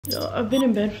Yo, I've been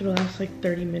in bed for the last like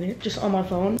 30 minutes just on my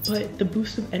phone, but the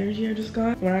boost of energy I just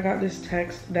got when I got this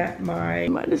text that my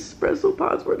Nespresso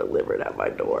pods were delivered at my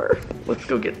door. Let's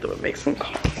go get them and make some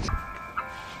coffee.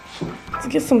 Let's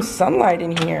get some sunlight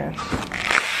in here.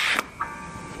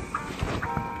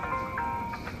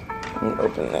 Let me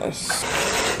open this.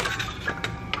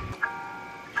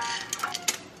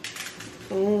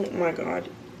 Oh my god.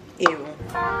 Ew.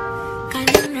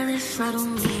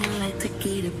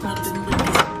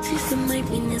 Sister, my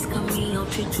penis coming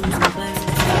out, treat you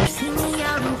like see me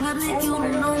out in public, you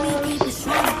don't know me, keep it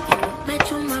straight. Bet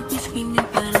you might be screaming,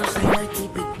 but I'll say I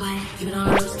keep it quiet. You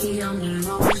know, risky, I'm the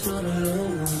lowest or the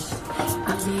lowest.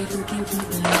 I see if you can keep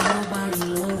it, nobody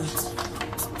knows.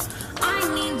 I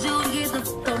need you to get the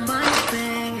fuck on my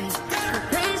face. The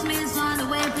basement's on the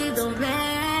way, please don't play.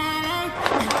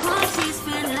 And pussy's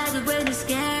feeling like the brain is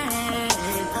scared.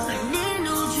 I need a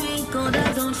new drink, or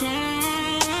that don't change.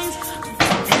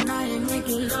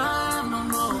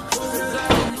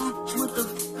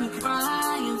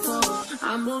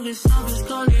 I'm moving soft,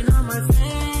 calling on my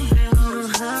face. I don't know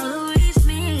how to reach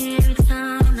me every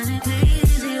time that it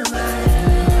pays you right.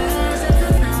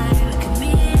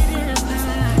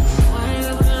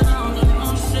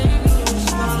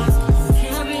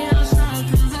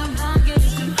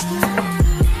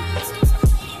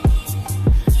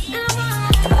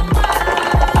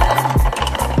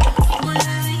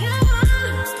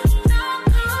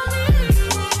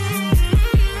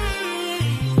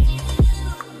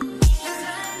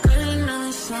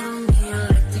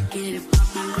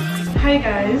 Hi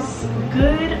guys,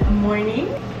 good morning,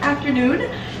 afternoon.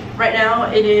 Right now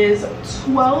it is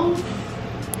 12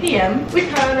 p.m. We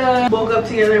kind of woke up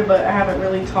together, but I haven't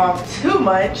really talked too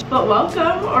much. But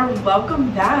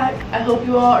welcome back. I hope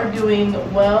you all are doing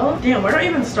well. Damn, where do I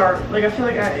even start? Like, I feel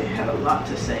like I had a lot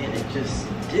to say and it just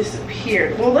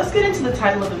disappeared. Well, let's get into the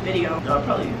title of the video. I'll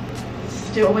probably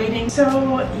still waiting.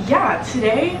 So yeah,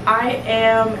 today I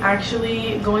am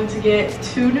actually going to get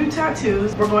 2 new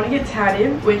tattoos. We're going to get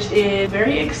tatted, which is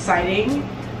very exciting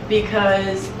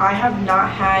because I have not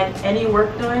had any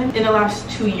work done in the last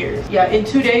 2 years. Yeah, in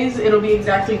 2 days it'll be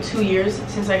exactly 2 years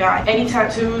since I got any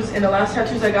tattoos. And the last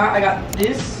tattoos I got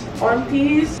this arm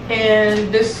piece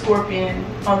and this scorpion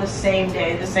on the same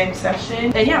day, the same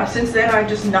session. And yeah, since then I've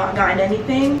just not gotten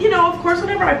anything. You know, of course,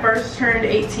 whenever I first turned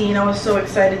 18, I was so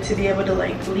excited to be able to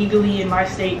like legally in my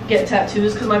state get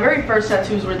tattoos, because my very first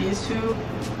tattoos were these 2,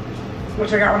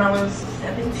 which I got when I was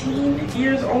 17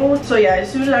 years old. So yeah,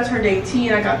 as soon as I turned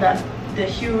 18, I got the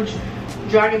huge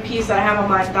dragon piece that I have on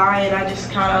my thigh, and I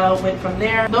just kind of went from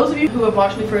there. Those of you who have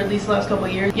watched me for at least the last couple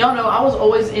of years, y'all know I was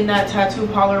always in that tattoo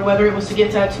parlor, whether it was to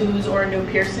get tattoos or a new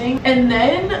piercing. And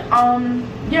then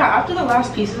yeah, after the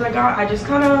last pieces I got, I just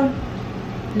kind of,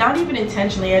 not even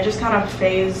intentionally, I just kind of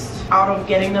phased out of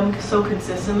getting them so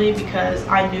consistently, because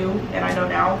I knew, and I know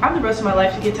now, I have the rest of my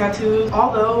life to get tattoos.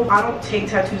 Although I don't take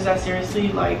tattoos that seriously.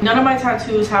 Like, none of my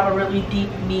tattoos have a really deep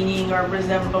meaning or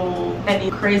resemble any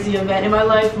crazy event in my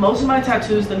life. Most of my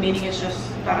tattoos, the meaning is just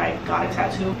that I got a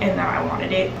tattoo and that I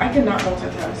wanted it. I cannot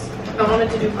multitask. I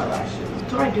wanted to do my lashes.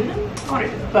 Do I do them? I want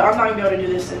to do them. But I'm not gonna be able to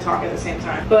do this and talk at the same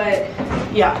time. But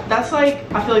yeah, that's like,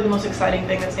 I feel like the most exciting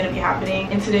thing that's gonna be happening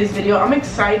in today's video. I'm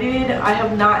excited. I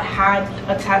have not had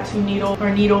a tattoo needle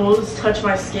or needles touch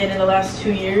my skin in the last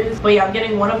 2 years. But yeah, I'm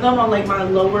getting one of them on like my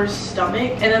lower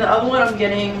stomach. And then the other one I'm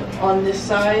getting on this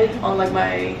side, on like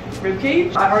my rib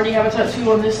cage. I already have a tattoo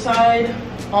on this side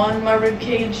on my rib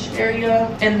cage area,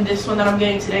 and this one that I'm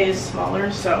getting today is smaller,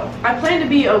 so I plan to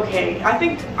be okay. I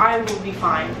think I will be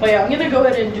fine. But yeah, I'm gonna go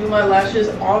ahead and do my lashes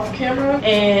off camera,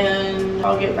 and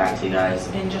I'll get back to you guys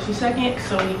in just a second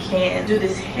so we can do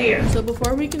this hair. So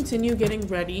before we continue getting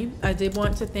ready, I did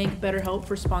want to thank BetterHelp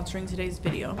for sponsoring today's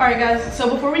video. All right guys, so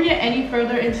before we get any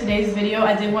further in today's video,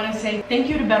 I did want to say thank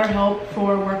you to BetterHelp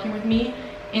for working with me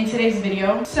in today's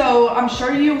video. So I'm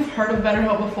sure you've heard of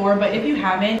BetterHelp before, but if you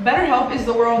haven't, BetterHelp is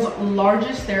the world's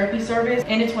largest therapy service,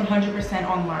 and it's 100%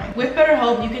 online. With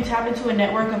BetterHelp, you can tap into a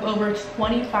network of over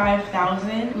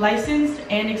 25,000 licensed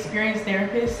and experienced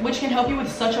therapists, which can help you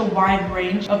with such a wide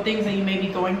range of things that you may be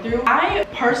going through. I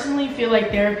personally feel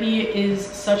like therapy is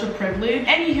such a privilege.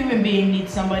 Any human being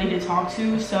needs somebody to talk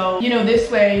to. So, you know, this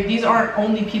way, these aren't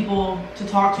only people to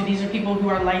talk to. These are people who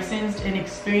are licensed and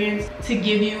experienced to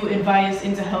give you advice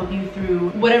into to help you through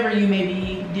whatever you may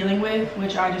be dealing with,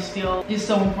 which I just feel is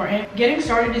so important. Getting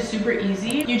started is super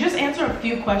easy. You just answer a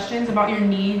few questions about your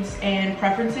needs and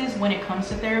preferences when it comes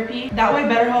to therapy. That way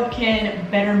BetterHelp can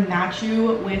better match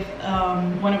you with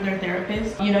one of their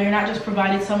therapists. You know, you're not just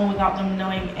provided someone without them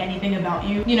knowing anything about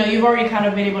you. You know, you've already kind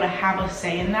of been able to have a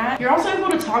say in that. You're also able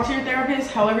to talk to your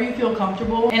therapist however you feel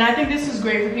comfortable. And I think this is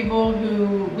great for people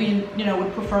who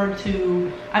would prefer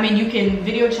to, I mean, you can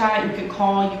video chat, you can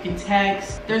call, you can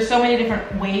text. There's so many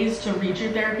different ways to reach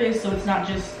your therapist, so it's not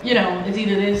just, you know, it's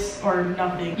either this or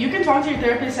nothing. You can talk to your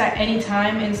therapist at any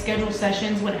time and schedule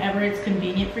sessions whenever it's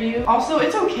convenient for you. Also,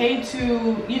 it's okay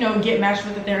to, you know, get matched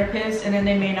with a therapist and then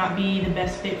they may not be the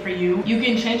best fit for you. You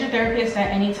can change your therapist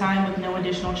at any time with no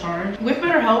additional charge. With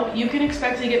BetterHelp, you can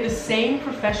expect to get the same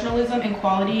professionalism and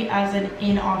quality as an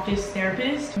in-office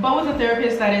therapist, but with a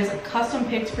therapist that is custom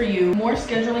picked for you, more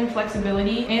scheduling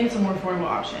flexibility, and it's a more affordable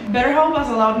option. BetterHelp has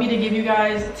allowed me to give you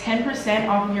guys 10%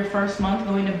 off of your first month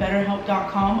going to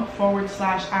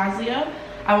betterhelp.com/Azlia.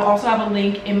 I will also have a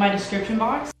link in my description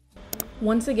box.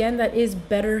 Once again, that is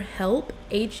BetterHelp,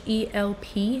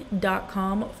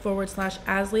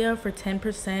 HELP.com/Azlia for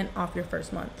 10% off your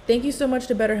first month. Thank you so much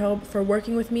to BetterHelp for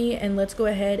working with me, and let's go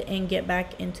ahead and get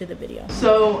back into the video.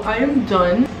 So I am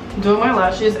done doing my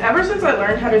lashes. Ever since I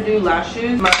learned how to do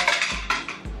lashes,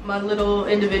 my little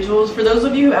individuals, for those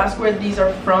of you who ask where these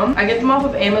are from, I get them off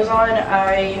of Amazon.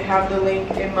 I have the link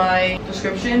in my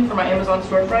description for my Amazon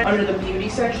storefront under the beauty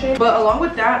section. But along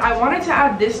with that, I wanted to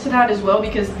add this to that as well,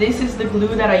 because this is the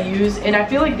glue that I use, and I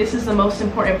feel like this is the most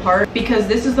important part, because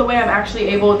this is the way I'm actually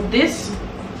able, this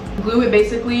glue, it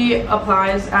basically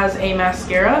applies as a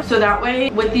mascara, so that way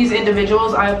with these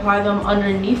individuals I apply them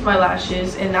underneath my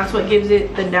lashes, and that's what gives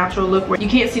it the natural look where you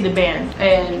can't see the band,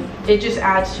 and it just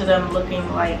adds to them looking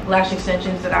like lash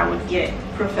extensions that I would get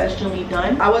professionally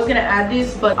done. I was gonna add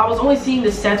this, but I was only seeing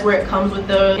the sets where it comes with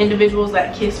the individuals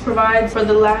that Kiss provides for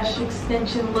the lash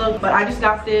extension look, but I just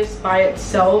got this by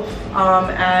itself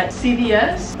at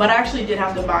CVS, but I actually did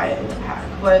have to buy it in the pack.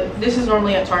 But this is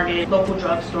normally at Target, local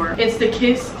drugstore. It's the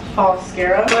Kiss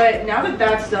Mascara. But now that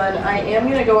that's done, I am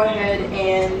gonna go ahead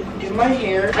and do my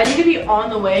hair. I need to be on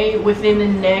the way within the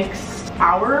next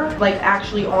hour, like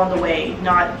actually on the way,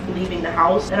 not leaving the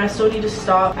house. And I still need to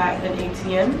stop at an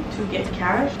ATM to get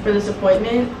cash for this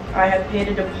appointment. I had paid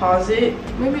a deposit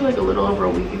maybe like a little over a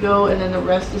week ago, and then the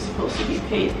rest is supposed to be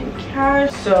paid in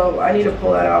cash. So I need to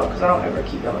pull that out because I don't ever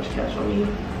keep that much cash on me.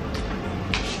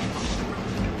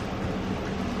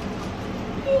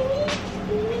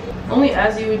 Only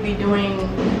Azzy would be doing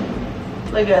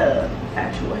like a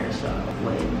actual hairstyle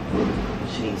when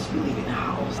she needs to be leaving the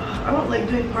house. I don't like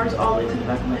doing parts all the way to the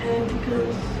back of my head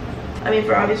because, I mean,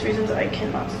 for obvious reasons, I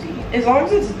cannot see. As long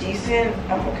as it's decent,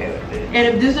 I'm okay with it. And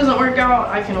if this doesn't work out,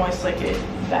 I can always slick it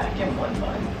back in one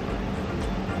bun.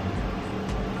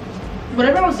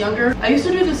 Whenever I was younger, I used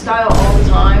to do this style all the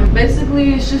time.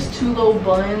 Basically, it's just two low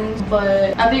buns,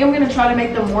 but I think I'm gonna try to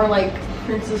make them more like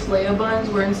Princess Leia buns,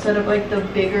 where instead of like the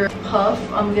bigger puff,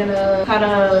 I'm gonna kind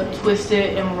of twist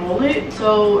it and roll it.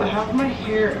 So I have my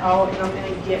hair out, and I'm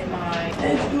gonna get my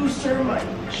head booster, my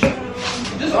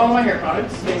just all my hair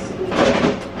products basically.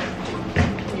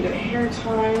 Need a hair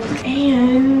tie,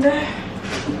 and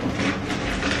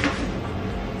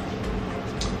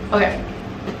okay,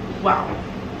 wow.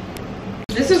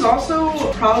 This is also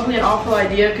probably an awful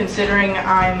idea considering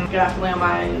I'm gonna have to lay on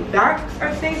my back,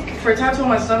 I think. For a tattoo on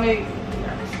my stomach,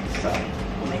 so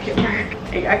we'll make it work.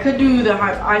 I could do the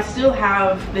high, I still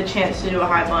have the chance to do a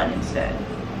high bun instead.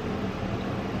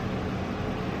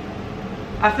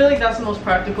 I feel like that's the most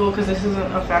practical because this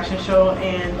isn't a fashion show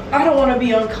and I don't want to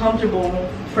be uncomfortable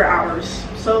for hours.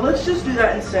 So let's just do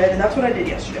that instead, and that's what I did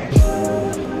yesterday.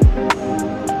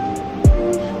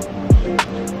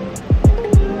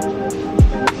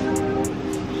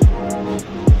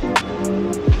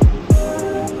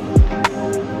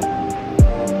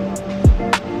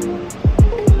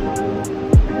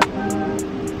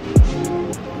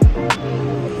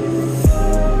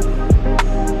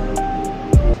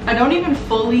 I don't even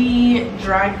fully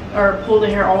drag or pull the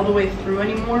hair all the way through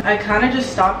anymore. I kind of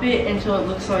just stop it until it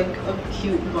looks like a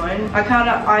cute bun.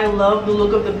 I love the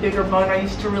look of the bigger bun. I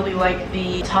used to really like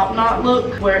the top knot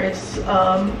look where it's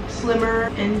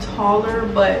slimmer and taller,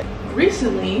 but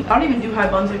recently I don't even do high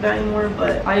buns like that anymore,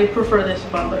 but I prefer this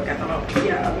bun look at the moment.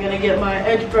 Yeah, I'm gonna get my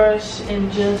edge brush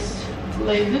and just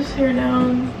lay this hair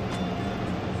down.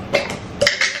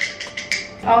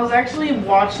 I was actually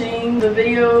watching the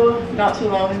video not too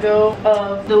long ago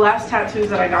of the last tattoos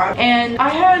that I got, and I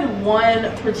had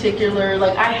one particular,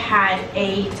 like I had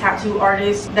a tattoo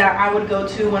artist that I would go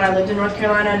to when I lived in North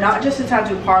Carolina. Not just a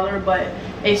tattoo parlor, but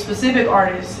a specific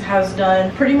artist has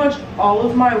done pretty much all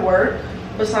of my work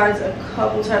besides a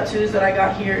couple tattoos that I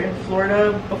got here in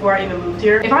Florida before I even moved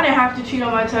here. If I didn't have to cheat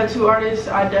on my tattoo artist,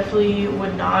 I definitely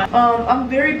would not. I'm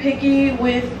very picky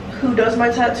with who does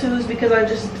my tattoos because I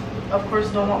just, of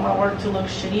course, don't want my work to look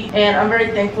shitty. And I'm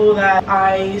very thankful that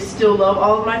I still love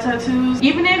all of my tattoos.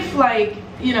 Even if, like,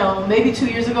 you know, maybe 2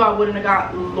 years ago I wouldn't have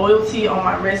got loyalty on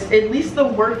my wrist, at least the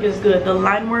work is good. The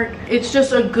line work, it's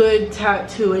just a good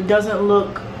tattoo. It doesn't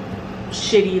look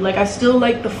shitty. Like, I still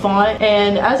like the font,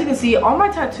 and as you can see, all my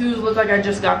tattoos look like I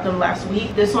just got them last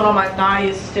week. This one on my thigh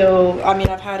is still, I mean,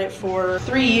 I've had it for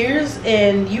 3 years,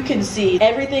 and you can see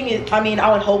everything is, I mean,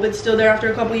 I would hope it's still there after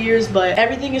a couple years, but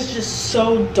everything is just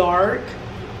so dark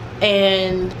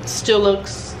and still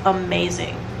looks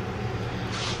amazing.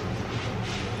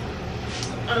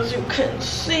 As you can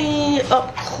see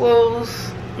up close,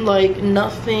 like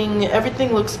nothing,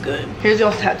 everything looks good. Here's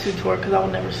y'all's tattoo tour because I will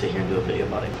never sit here and do a video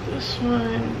about it. This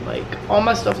one, like, all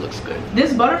my stuff looks good.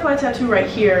 This butterfly tattoo right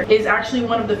here is actually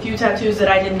one of the few tattoos that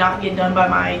I did not get done by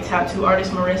my tattoo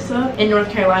artist Marissa in North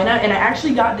Carolina, and I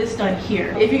actually got this done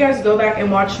here. If you guys go back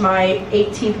and watch my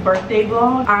 18th birthday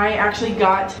vlog, I actually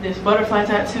got this butterfly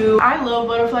tattoo. I love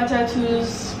butterfly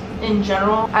tattoos in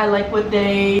general. I like what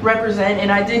they represent,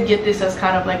 and I did get this as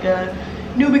kind of like a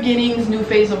new beginnings, new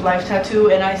phase of life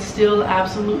tattoo, and I still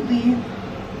absolutely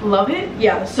love it.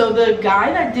 Yeah, so the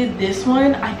guy that did this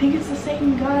one, I think it's the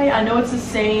same guy. I know it's the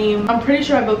same, I'm pretty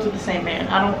sure I booked with the same man.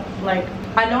 I don't, like,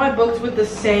 I know I booked with the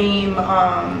same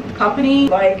company.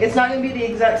 Like, it's not gonna be the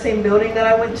exact same building that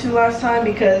I went to last time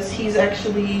because he's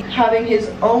actually having his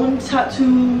own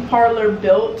tattoo parlor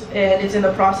built, and it's in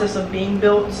the process of being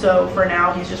built. So for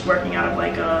now, he's just working out of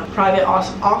like a private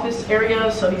office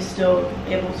area, so he's still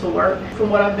able to work, from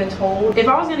what I've been told. If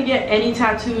I was gonna get any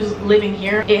tattoos living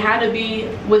here, it had to be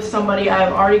with somebody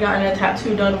I've already gotten a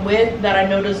tattoo done with that I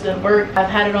know does good work. I've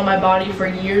had it on my body for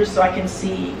years, so I can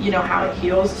see, you know, how it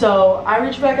heals. So I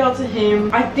reached back out to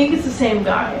him. I think it's the same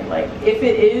guy. Like, if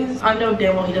it is, I know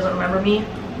damn well he doesn't remember me,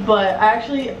 but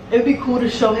it'd be cool to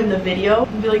show him the video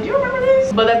and be like, do you remember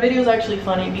this? But that video is actually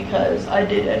funny because I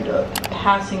did end up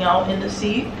passing out in the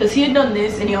seat because he had done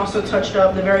this, and he also touched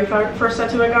up the very first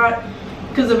tattoo I got.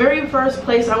 Because the very first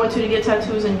place I went to get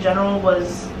tattoos in general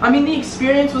was, I mean, the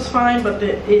experience was fine, but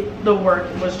the work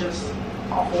was just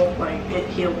awful. Like, it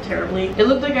healed terribly. It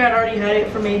looked like I had already had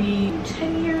it for maybe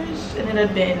 10 years, and it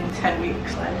had been 10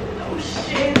 weeks. I didn't know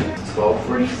shit.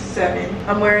 12:47.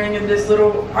 I'm wearing this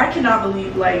little, I cannot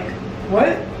believe, like,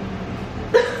 what?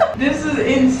 This is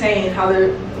insane how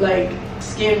they're, like,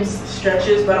 Skims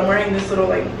stretches, but I'm wearing this little,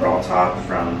 like, bra top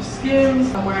from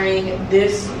Skims. I'm wearing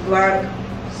this black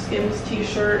Skims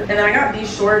t-shirt, and then I got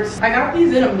these shorts. I got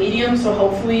these in a medium, so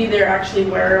hopefully they're actually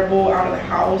wearable out of the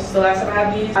house. The last time I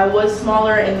had these, I was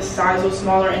smaller and the size was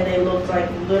smaller, and they looked like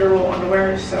literal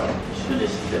underwear, so I should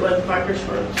just fit like biker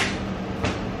shorts.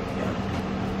 Yeah.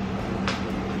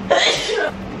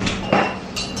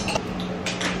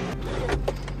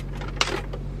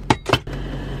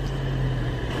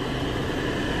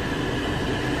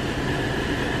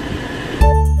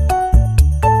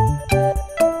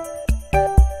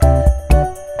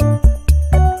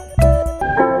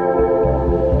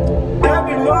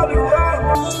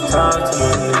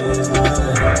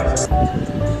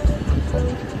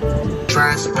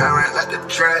 Transparent like the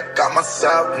track, got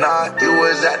myself not, you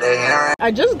was at the end.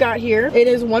 I just got here. It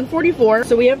is 1:44,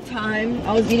 so we have time.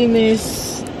 I was eating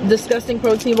this disgusting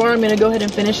protein bar. I'm gonna go ahead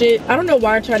and finish it. I don't know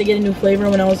why I tried to get a new flavor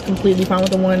when I was completely fine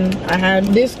with the one I had.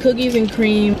 This cookies and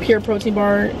cream pure protein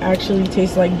bar actually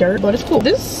tastes like dirt, but it's cool.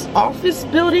 This office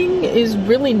building is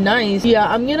really nice. Yeah,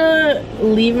 I'm gonna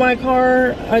leave my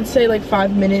car, I'd say like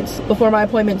 5 minutes before my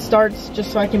appointment starts,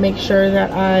 just so I can make sure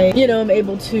that I, you know, am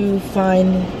able to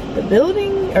find the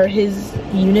building or his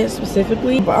unit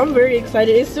specifically. But I'm very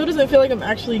excited. It still doesn't feel like I'm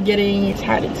actually getting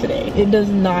tatted today. It does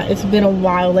not. It's been a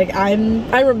while. Like, I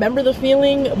remember the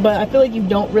feeling, but I feel like you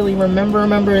don't really remember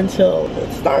until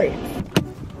it starts.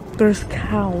 There's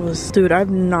cows. Dude, I've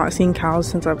not seen cows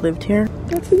since I've lived here.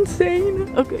 That's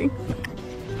insane. Okay.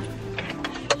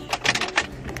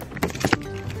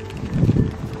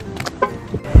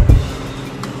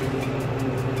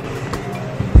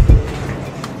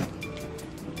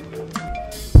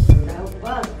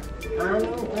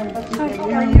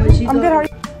 I'm good. How are you?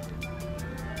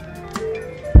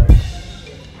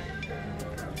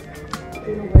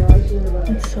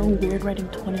 It's so weird writing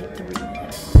 23.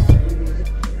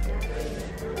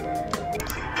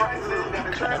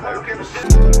 Stay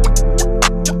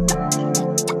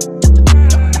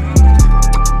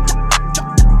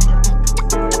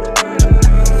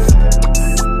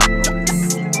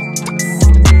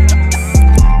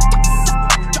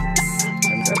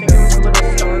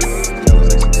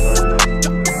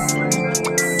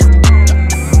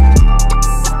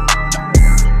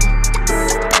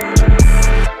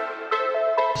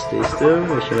still,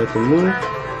 make sure not to move.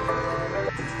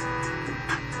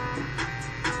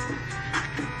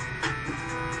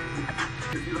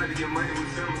 If you like to get money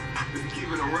with similar, if you keep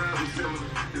it around with similar,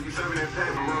 if you serving that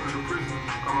paper, rolling the prison,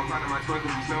 I'm a part of my truck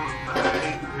with similar.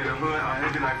 In the hood, I'm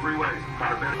hanging like freeways.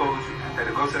 Got a bad fold you. Had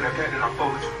to go to that pack, then I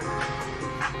fold you.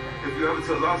 If you ever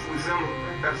took loss with similar,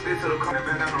 gotta stick to the car, that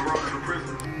been down the road in the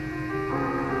prison.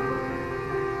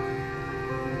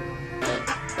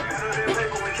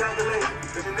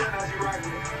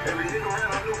 Every nigga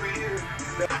around, I knew for years.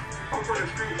 I'm from the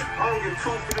street, I don't get too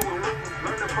fit with rules.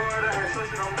 Learn the part, I had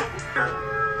such on Google.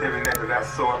 Heavy neck of that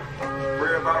sort.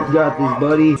 You got this,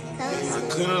 buddy. I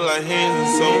couldn't like hands and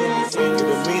soul. Get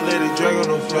a meat lady drag on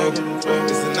the floor.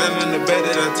 It's a nine in the bed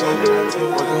that I told her.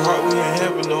 Working hard, we ain't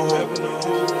having no hope.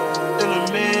 And a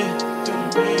man,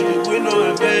 with no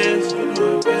advance.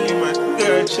 Give my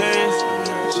nigga a chance.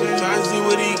 Try to see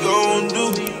what he gon'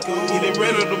 do. He done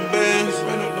ran up them bands.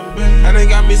 I done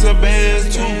got me some bands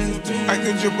too. I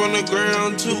can jump on the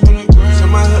ground too. So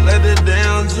my hood let it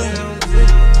down too.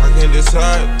 I can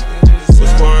decide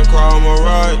which one car I'ma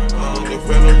ride. The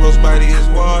phantom roast body is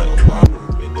wide.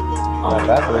 Not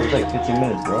bad, but it's like 15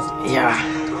 minutes, bro. Yeah.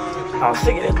 I was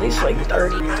thinking at least like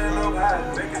 30.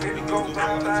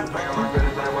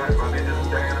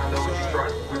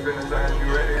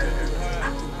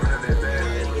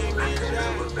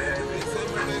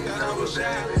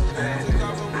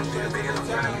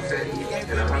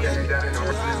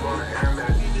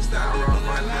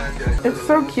 It's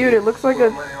so cute. It looks like a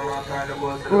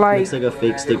Looks like a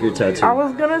fake sticker tattoo. I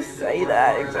was gonna say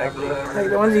that exactly. Like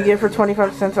the ones you get for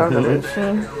 25 cents out of the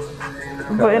machine.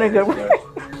 But in a good way.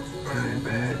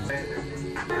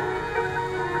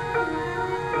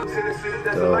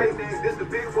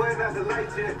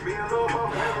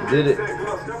 Did it.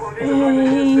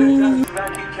 Hey.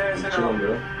 Chillin',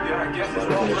 bro.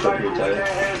 Finish up your tire.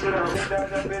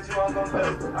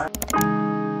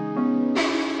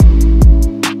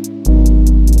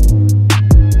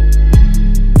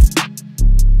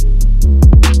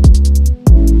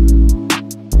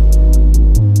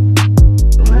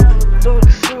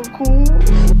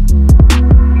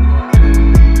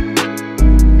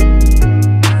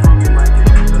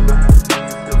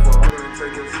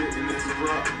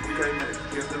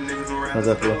 How's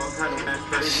that feel?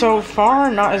 So far,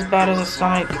 not as bad as a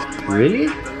stomach. Really?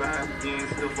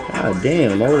 God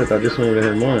damn, I would have thought this one would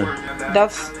have hurt more.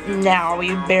 That's now.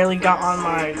 You barely got on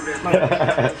my, like,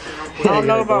 I don't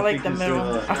know about like the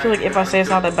middle. I feel like if I say it's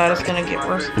not that bad, it's gonna get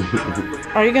worse.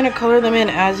 Are you gonna color them in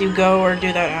as you go or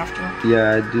do that after?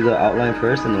 Yeah, I do the outline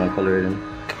first and then I'll color it in.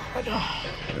 God. Yeah.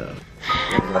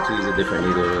 I'll have to use a different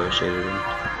needle to shade it in.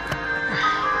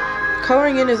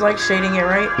 Coloring in is like shading it,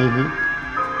 right? Mm-hmm.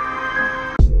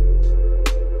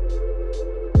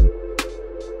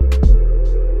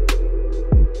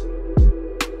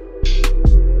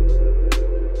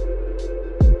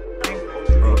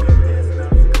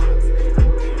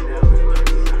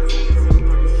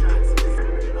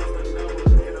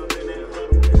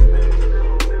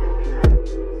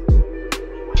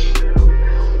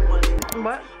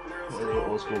 What?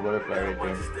 Old school butterfly right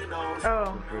there.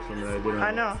 Oh. The first one that I did.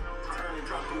 I know.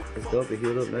 It's dope. It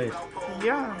healed up nice.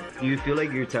 Yeah. Do you feel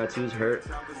like your tattoos hurt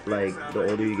like the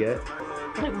older you get?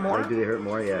 Like more? Like, do they hurt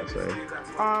more? Yeah, sorry.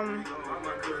 I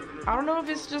don't know if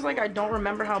it's just like I don't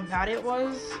remember how bad it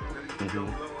was.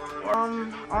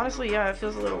 Honestly, yeah, it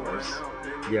feels a little worse.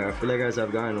 Yeah, I feel like as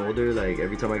I've gotten older, like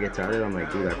every time I get tatted, I'm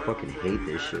like, dude, I fucking hate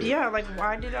this shit. Yeah, like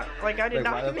why did I, like I did Like,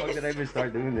 not why the fuck did I even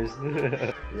start doing this?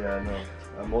 Yeah, I know.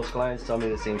 Most clients tell me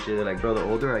the same shit. They're like, bro, the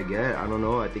older I get, I don't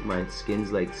know, I think my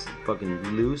skin's like fucking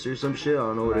loose or some shit. I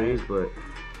don't know what it is, but it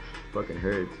fucking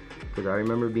hurts. Because I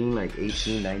remember being like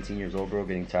 18, 19 years old, bro,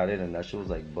 getting tatted, and that shit was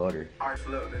like butter. I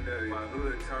slept in there. My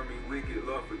hood turned me wicked.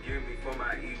 Lord, forgive me for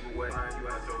my evil way. Find you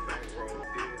out your bankroll.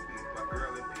 My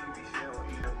girl in PB, she don't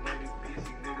eat no money.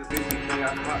 Busy niggas, busy thing. I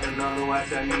caught another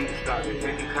watch. I need to stop it.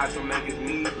 Taking cops will make his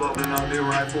knees bubbling on their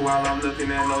rifle while I'm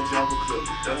looking at no jungle clip.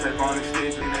 They'll take on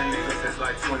extension. That nigga since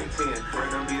like 2010.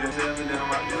 Bring them beat them, tell me them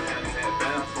rock your hand. That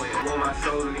bounce swing. Want my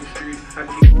soul in these streets. I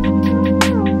keep.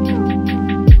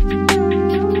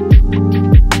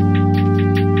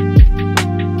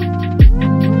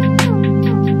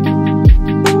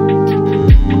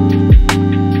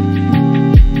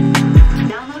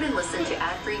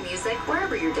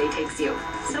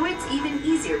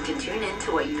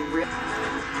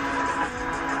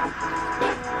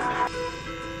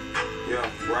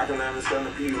 Rockin' on the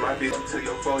centipede, my bitch to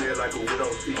your forehead like a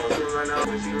widow's peak. Right now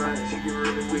when she lying, she get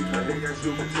really weak. I think I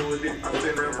stupid to a dick. I'm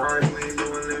sitting there bars, we ain't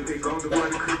doing them pick on the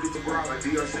money, creepy to bra. Like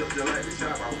DR shit just like the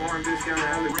shop. I foreign discount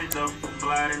alley. Rent up,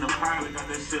 fly in the pilot, got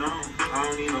that shit on. I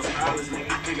don't need no stylist,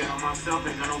 nigga. Pick it on myself,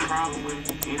 ain't got no problem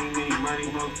with it. Any money,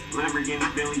 ho. Lamborghini,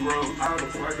 Bentley Road. I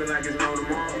was fucking like it's no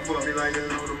tomorrow. Fuck me like it's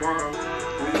no tomorrow.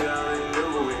 We got it,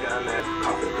 we got that.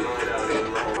 I've been blowing out in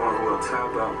the wrong. We'll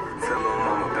top out. Tell little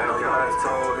mama back. Your eyes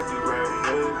told if you right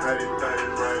here. How do you think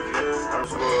it's right here? I'm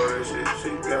spoiled this shit. She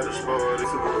got to spoil this.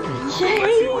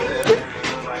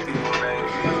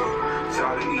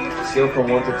 Scale from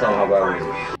 1 to 10, how about it?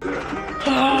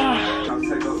 I'll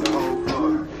take up the whole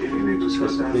floor. If you need to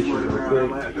Just a picture real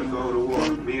quick. go to war.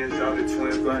 Me and Johnny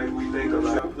twins, like we think a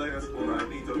lot. Players for I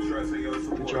need your trust and your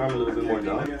support. Put your arm a little bit more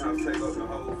down. I'll take up the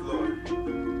whole floor.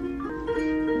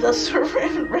 The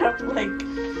saran wrap like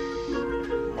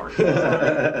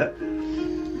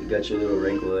You got your little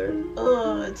wrinkle there.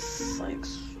 oh, it's like,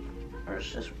 or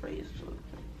it's just raised.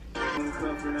 Thank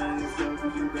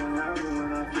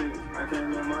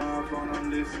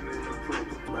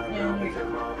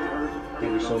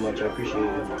you so much. I appreciate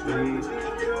it.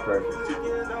 Perfect.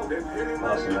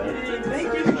 Awesome, man.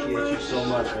 Thank you. Appreciate you so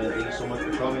much, man. Thank you so much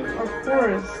for coming. Of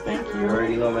course, thank You you.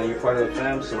 already know, man. You're part of the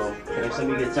fam, so next time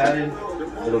you get tatted,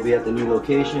 it'll be at the new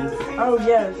location. Oh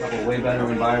yes. Have a way better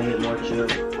environment, more chill.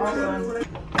 Awesome.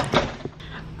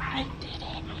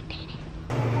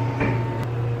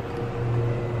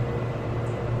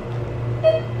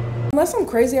 Unless I'm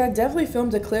crazy, I definitely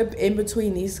filmed a clip in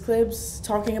between these clips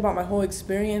talking about my whole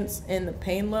experience and the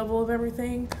pain level of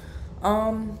everything.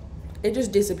 It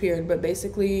just disappeared, but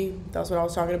basically that's what I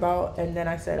was talking about. And then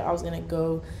I said I was gonna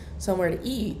go somewhere to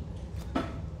eat,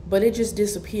 but it just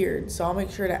disappeared. So I'll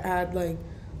make sure to add like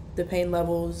the pain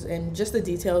levels and just the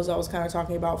details I was kind of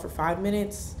talking about for 5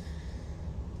 minutes,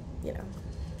 you know,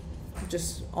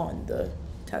 just on the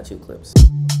tattoo clips.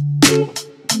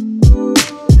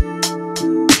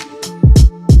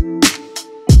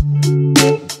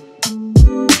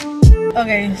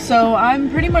 Okay, so I'm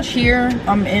pretty much here.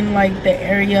 I'm in like the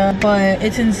area, but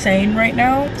it's insane right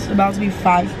now. It's about to be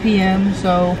 5 p.m.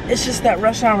 so it's just that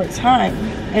rush hour time,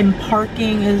 and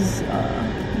parking is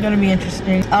gonna be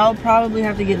interesting. I'll probably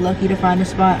have to get lucky to find a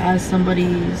spot as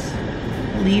somebody's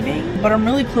leaving, but I'm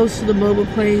really close to the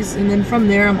boba place, and then from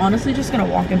there I'm honestly just gonna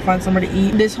walk and find somewhere to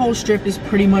eat. This whole strip is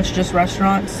pretty much just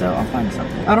restaurants, so I'll find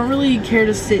something. I don't really care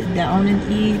to sit down and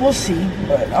eat. We'll see,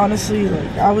 but honestly,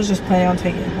 like, I was just planning on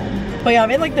taking it home. But yeah,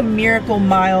 I'm in like the Miracle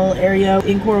Mile area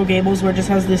in Coral Gables where it just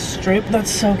has this strip.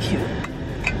 That's so cute.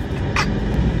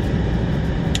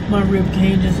 My rib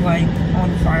cage is like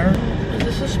on fire. Is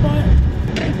this a spot?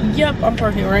 Yep, I'm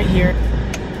parking right here.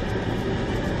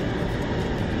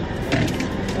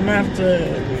 I'm gonna have to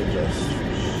readjust.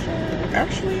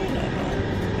 Actually, no.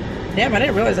 Damn, I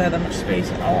didn't realize I had that much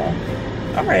space at all.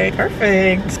 Alright,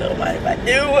 perfect. So what if I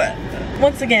do?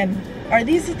 Once again, are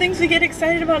these the things we get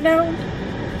excited about now?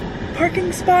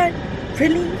 Parking spot?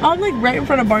 Really? I'm like right in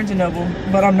front of Barnes & Noble,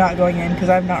 but I'm not going in because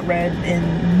I've not read in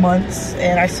months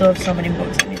and I still have so many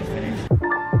books I need to finish.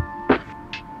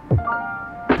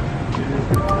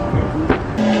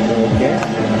 Okay.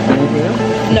 Anything else?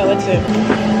 No, that's it.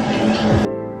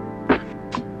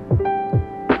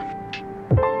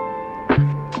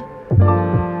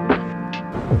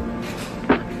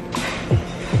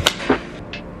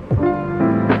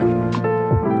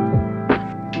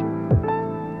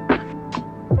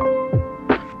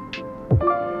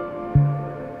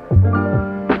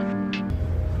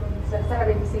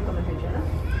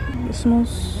 It smells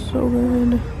so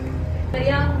good.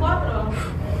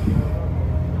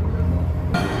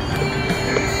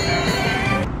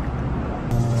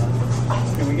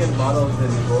 Can we get bottles in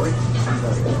the gourd?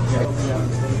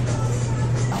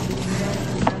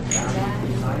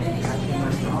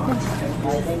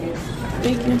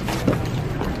 Thank you.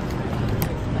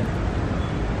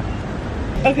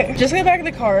 Okay, just got back in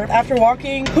the car after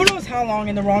walking who knows how long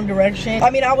in the wrong direction.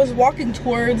 I mean, I was walking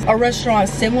towards a restaurant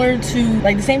similar to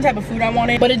like the same type of food I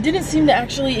wanted, but it didn't seem to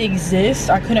actually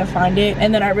exist. I couldn't find it,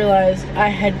 and then I realized I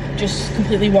had just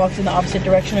completely walked in the opposite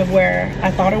direction of where I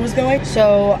thought it was going.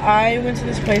 So I went to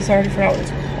this place. I already forgot what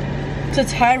it's called. It's a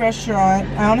Thai restaurant.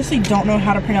 I honestly don't know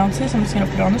how to pronounce this. I'm just gonna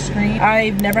put it on the screen.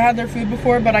 I've never had their food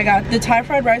before, but I got the Thai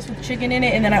fried rice with chicken in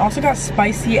it, and then I also got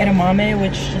spicy edamame,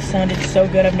 which just sounded so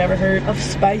good. I've never heard of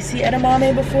spicy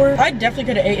edamame before. I definitely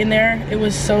could have ate in there. It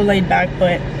was so laid back,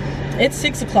 but it's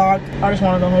 6 o'clock. I just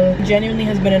want to go home. Genuinely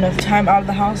has been enough time out of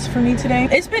the house for me today.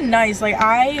 It's been nice. Like,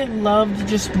 I loved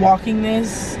just walking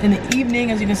this in the evening.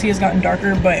 As you can see, it's gotten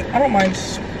darker, but I don't mind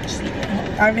just eating at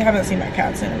home. I haven't seen my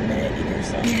cats in a minute either,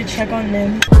 so I need to check on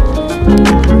them.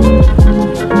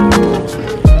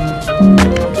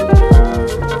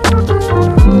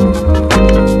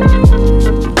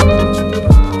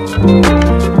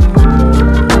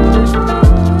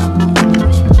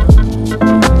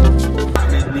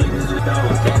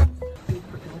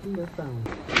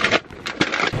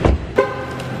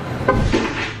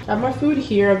 I have my food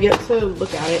here. I've yet to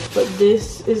look at it, but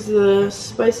this is the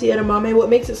spicy edamame. What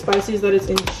makes it spicy is that it's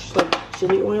in like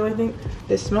chili oil, I think.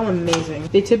 They smell amazing.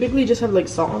 They typically just have like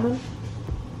salt on them.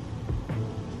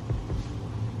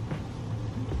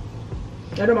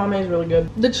 Edamame is really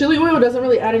good. The chili oil doesn't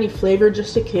really add any flavor,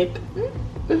 just a kick.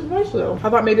 It's nice though. I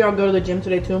thought maybe I'll go to the gym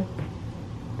today too.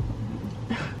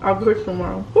 I'll go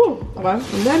tomorrow. Ooh, okay.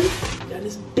 And then got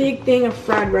this big thing of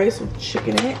fried rice with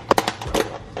chicken in it.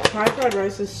 Thai fried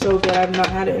rice is so good. I've not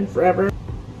had it in forever.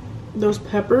 Those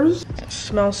peppers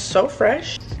smell so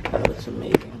fresh. That looks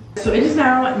amazing. So it is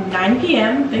now 9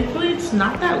 p.m. Thankfully, it's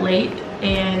not that late.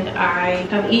 And I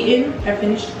have eaten. I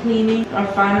finished cleaning.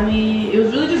 It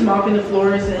was really just mopping the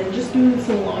floors and just doing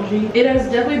some laundry. It has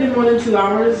definitely been more than 2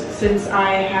 hours since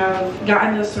I have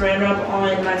gotten the saran wrap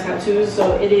on my tattoos.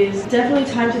 So it is definitely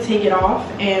time to take it off.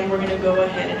 And we're gonna go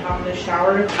ahead and hop in the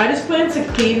shower. I just plan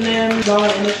to clean them while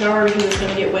I'm in the shower because it's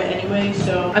gonna get wet anyway.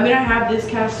 So, I mean, I have this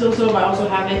cast still soap. I also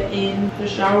have it in the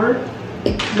shower.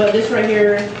 But this right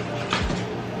here,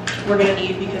 we're gonna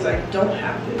need because I don't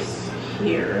have this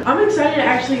here. I'm excited to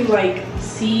actually like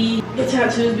see the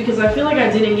tattoos because I feel like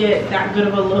I didn't get that good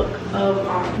of a look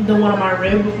of the one on my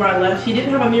rib before I left. He didn't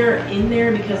have a mirror in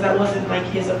there because that wasn't like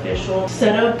his official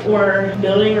setup or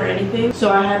building or anything.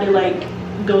 So I had to like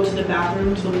go to the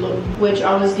bathroom to look, which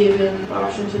I was given the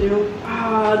option to do.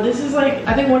 This is like,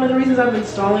 I think one of the reasons I've been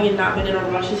stalling and not been in a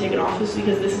rush to take it off is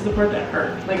because this is the part that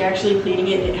hurt. Like actually cleaning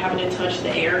it and having to touch the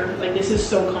air. Like this is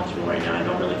so comfortable right now. I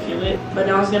don't really feel it. But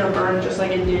now it's gonna burn just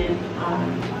like it did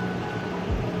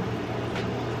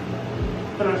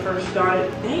when I first got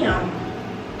it. Damn.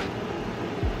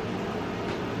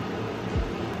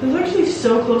 It's actually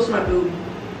so close to my boob.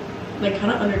 Like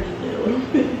kind of underneath it a little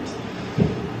bit.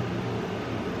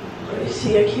 Let me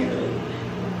see, I can't really.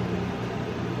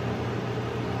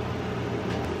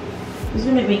 This is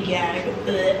gonna make me gag.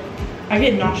 Ugh. I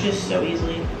get nauseous so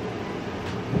easily.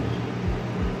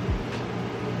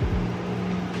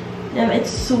 Damn, it's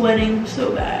sweating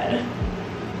so bad.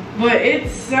 But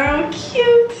it's so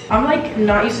cute. I'm like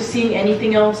not used to seeing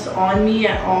anything else on me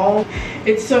at all.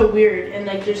 It's so weird, and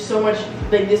like there's so much,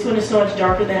 like this one is so much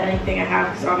darker than anything I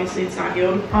have because obviously it's not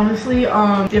healed. Honestly,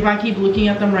 if I keep looking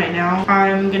at them right now,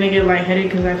 I'm gonna get lightheaded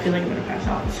because I feel like I'm gonna pass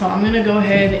out. So I'm gonna go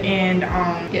ahead and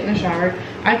get in the shower.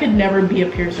 I could never be a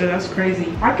piercer, that's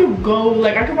crazy. I could go,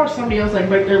 like I could watch somebody else like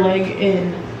break their leg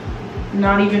and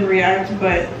not even react,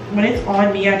 but when it's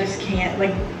on me, I just can't.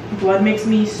 Like blood makes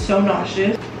me so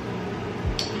nauseous.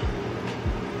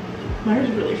 My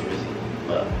hair's really frizzy,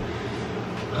 but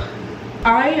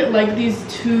I like these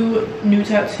two new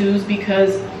tattoos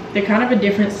because they're kind of a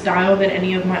different style than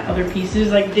any of my other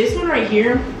pieces. Like this one right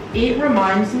here, it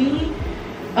reminds me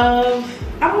of,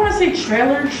 I don't want to say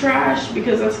trailer trash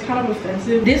because that's kind of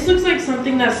offensive. This looks like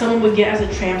something that someone would get as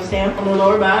a tramp stamp on the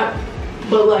lower back,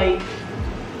 but like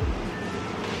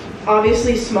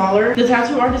obviously smaller. The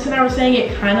tattoo artist and I were saying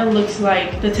it kind of looks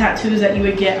like the tattoos that you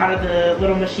would get out of the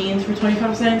little machines for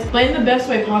 25 cents, but in the best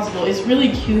way possible. It's really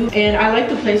cute and I like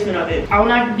the placement of it. I will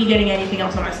not be getting anything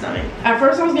else on my stomach. At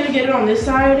first I was gonna get it on this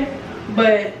side,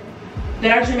 but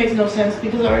that actually makes no sense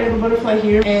because I already have a butterfly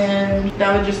here and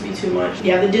that would just be too much.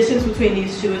 Yeah, the distance between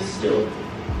these two is still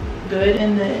good.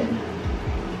 And then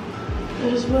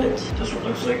that is what this one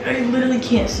looks like. I literally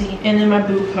can't see. And then my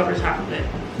boob covers half of it.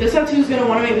 This tattoo is gonna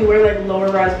want to make me wear like lower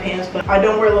rise pants, but I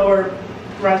don't wear lower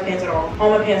rise pants at all.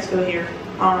 All my pants go here.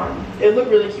 It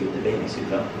looked really cute with the bathing suit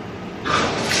though.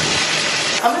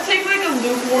 I'm gonna take like a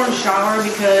lukewarm shower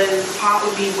because hot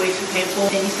would be way too painful,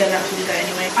 and he said not to do that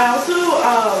anyway. I also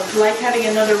like having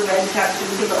another red tattoo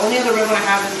because the only other red one I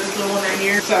have is this little one right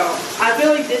here. So I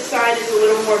feel like this side is a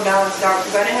little more balanced out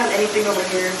because I didn't have anything over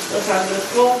here. This side of this.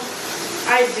 Well,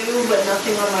 I do, but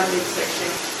nothing on my midsection.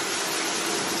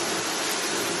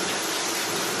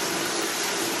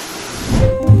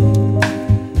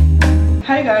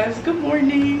 Hi guys, good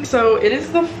morning. So it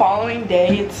is the following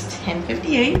day. It's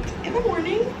 10:58 in the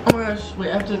morning. Oh my gosh, wait,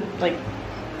 I have to like,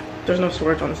 there's no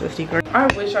storage on this SD card. I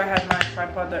wish I had my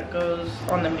tripod that goes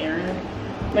on the mirror,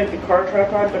 like the car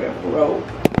tripod, but it broke.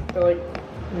 They're like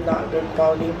not good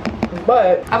quality.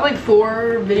 But I have like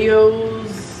 4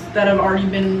 videos that have already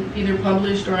been either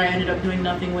published or I ended up doing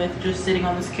nothing with, just sitting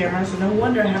on this camera. So no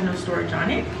wonder I have no storage on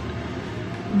it.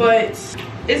 But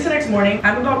It's the next morning.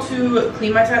 I'm about to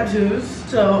clean my tattoos.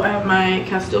 So I have my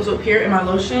Castiles up here and my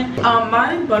lotion.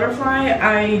 My butterfly,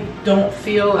 I don't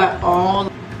feel at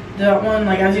all. That one,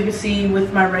 like as you can see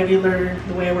with my regular,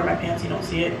 the way I wear my pants, you don't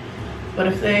see it. But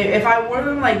if I wore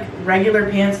them like regular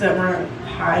pants that weren't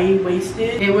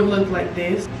high-waisted, it would look like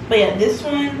this. But yeah, this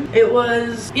one, it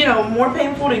was, you know, more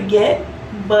painful to get,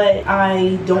 but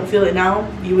I don't feel it now.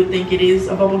 You would think it is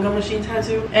a bubblegum machine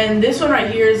tattoo. And this one right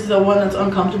here is the one that's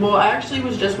uncomfortable. I actually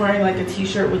was just wearing like a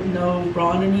t-shirt with no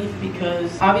bra underneath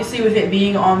because obviously with it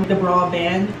being on the bra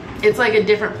band, it's like a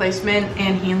different placement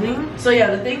and healing. So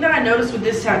yeah, the thing that I noticed with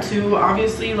this tattoo,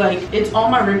 obviously like it's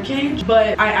on my rib cage,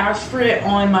 but I asked for it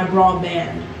on my bra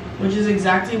band, which is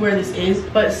exactly where this is.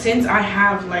 But since I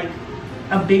have like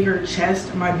a bigger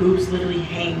chest, my boobs literally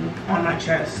hang on my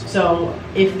chest. So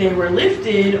if they were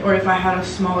lifted, or if I had a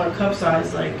smaller cup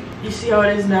size, like you see how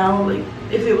it is now, like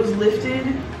if it was lifted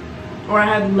or I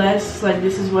had less, like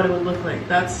this is what it would look like.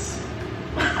 That's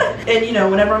and you know,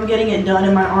 whenever I'm getting it done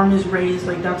and my arm is raised,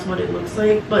 like that's what it looks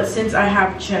like. But since I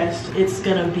have chest, it's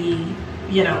gonna be,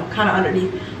 you know, kind of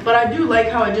underneath. But I do like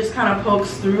how it just kind of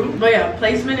pokes through. But yeah,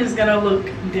 placement is gonna look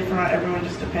different on everyone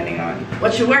just depending on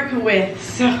what you're working with.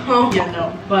 So yeah,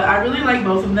 no, but I really like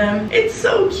both of them. It's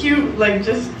so cute. Like,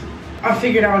 just I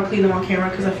figured I would clean them on camera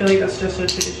because I feel like that's just a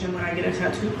tradition when I get a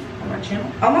tattoo on my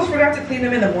channel. I almost forgot to clean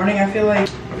them in the morning. I feel like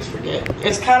I just forget.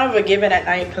 It's kind of a given at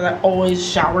night because I always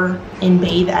shower and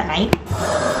bathe at night.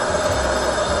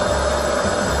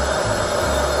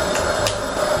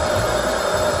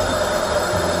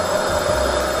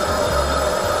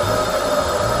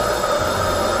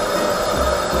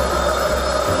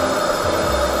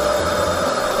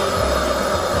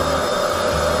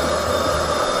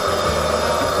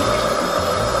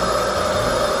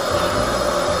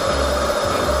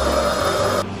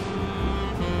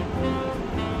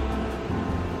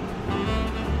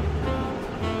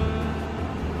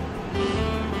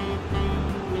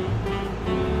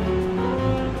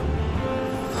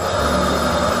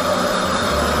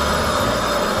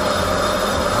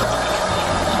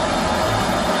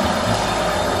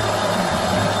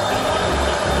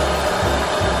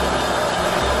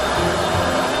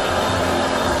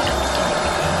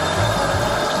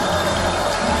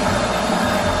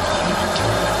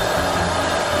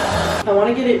 I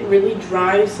want to get it really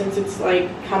dry since it's like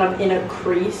kind of in a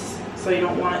crease, so you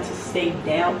don't want it to stay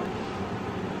damp.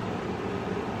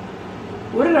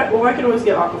 What did I, well, I could always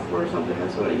get Aquaphor or something.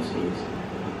 That's what I used to use.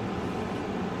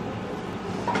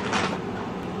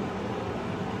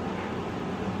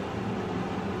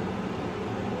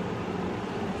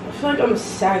 I feel like I'm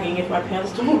sagging if my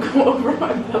pants don't go over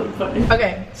my belly button.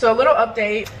 Okay, so a little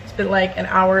update. It's been like an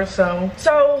hour or so.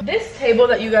 So this table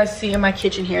that you guys see in my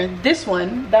kitchen here, this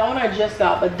one, that one I just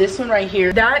got, but this one right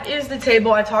here, that is the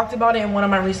table. I talked about it in one of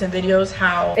my recent videos,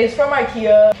 how it's from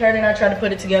Ikea. Karen and I tried to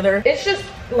put it together. It's just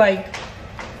like,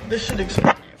 this should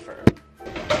explain it for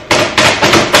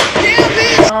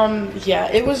yeah,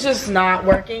 it was just not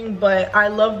working, but I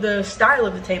love the style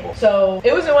of the table. So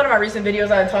it was in one of my recent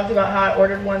videos. I talked about how I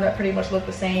ordered one that pretty much looked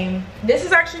the same. This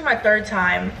is actually my third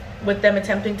time with them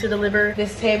attempting to deliver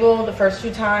this table. The first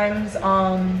 2 times,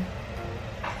 I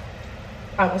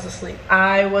was asleep.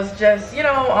 I was just, you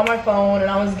know, on my phone, and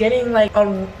I was getting like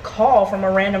a call from a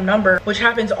random number, which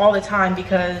happens all the time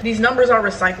because these numbers are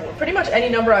recycled. Pretty much any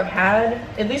number I've had,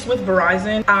 at least with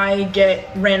Verizon, I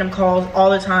get random calls all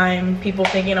the time. People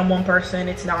thinking I'm one person,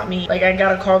 it's not me. Like, I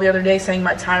got a call the other day saying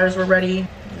my tires were ready.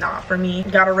 Not for me.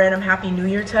 Got a random Happy New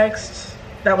Year text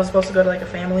that was supposed to go to like a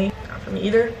family. Not for me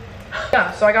either.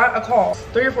 Yeah, so I got a call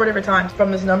 3 or 4 different times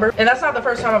from this number, and that's not the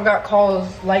first time I've got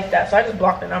calls like that, so I just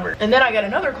blocked the number. And then I got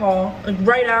another call like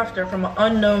right after from an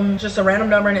unknown, just a random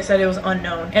number, and it said it was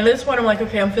unknown. And at this point I'm like,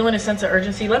 okay, I'm feeling a sense of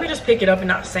urgency, let me just pick it up and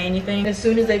not say anything. As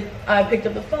soon as I picked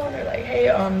up the phone, they're like, hey,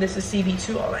 this is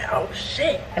CB2. I was like, oh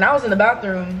shit. And I was in the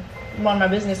bathroom on my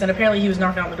business, and apparently he was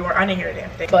knocking on the door. I didn't hear a damn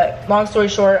thing. But long story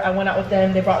short, I went out with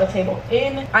them. They brought the table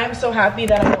in. I am so happy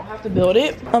that I don't have to build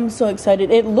it. I'm so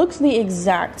excited. It looks the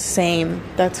exact same.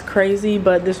 That's crazy,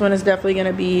 but this one is definitely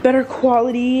gonna be better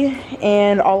quality,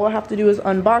 and all I'll have to do is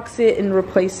unbox it and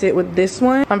replace it with this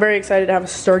one. I'm very excited to have a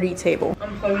sturdy table.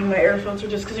 I'm plugging my air filter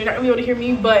just because you're not gonna be able to hear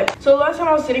me. But so the last time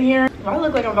I was sitting here, I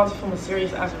look like I'm about to film a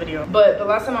serious ass video, but the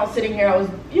last time I was sitting here, I was,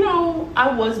 you know,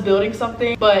 I was building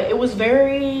something, but it was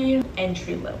very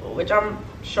entry level, which I'm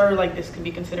sure like this could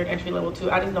be considered entry level too.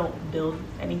 I just don't build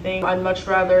anything. I'd much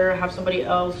rather have somebody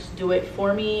else do it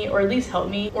for me, or at least help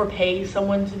me, or pay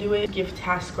someone to do it. Give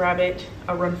TaskRabbit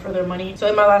a run for their money. So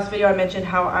in my last video I mentioned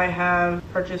how I have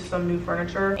purchased some new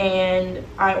furniture, and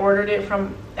I ordered it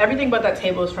from, everything but that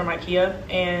table is from IKEA,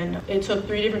 and it took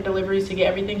 3 different deliveries to get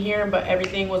everything here, but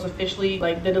everything was officially,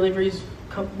 like, the deliveries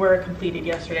were completed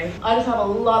yesterday. I just have a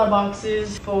lot of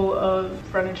boxes full of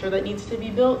furniture that needs to be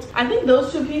built. I think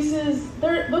those 2 pieces,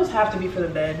 those have to be for the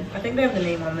bed. I think they have the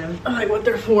name on them, like what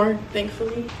they're for,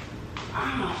 thankfully.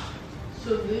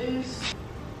 So this,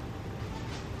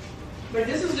 but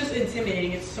this is just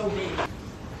intimidating. It's so big.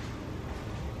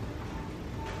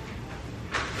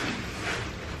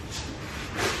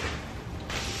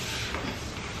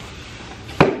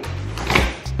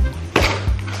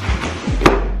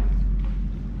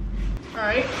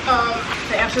 Alright,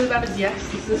 the answer to that is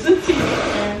yes, this is a TV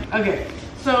stand. Okay,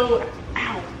 so,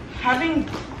 ow, having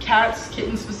cats,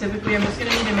 kittens specifically, I'm just gonna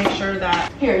need to make sure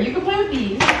that, here, you can play with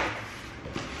these,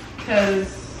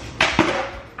 because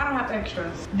I don't have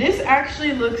extras. This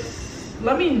actually looks,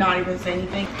 let me not even say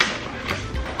anything.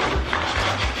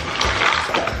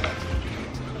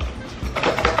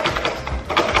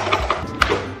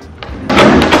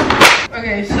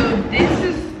 Okay, so this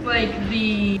is like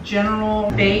the general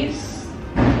base.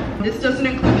 This doesn't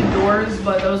include the doors,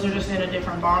 but those are just in a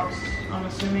different box, I'm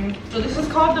assuming. So this is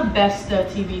called the Besta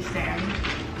TV stand.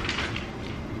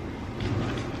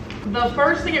 The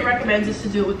first thing it recommends is to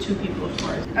do it with 2 people, of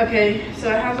course. Okay, so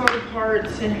it has all the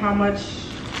parts and how much,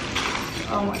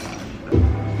 oh my gosh.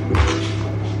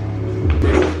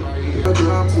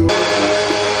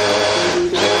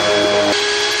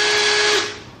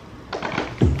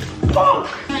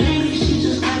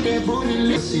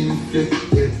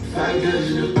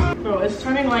 Bro, it's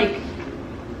turning like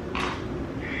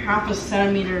half a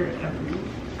centimeter every.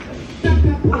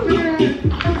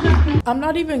 I'm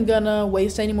not even gonna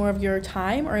waste any more of your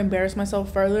time or embarrass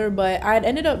myself further, but I had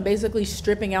ended up basically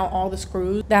stripping out all the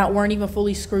screws that weren't even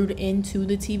fully screwed into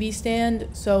the TV stand.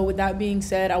 So with that being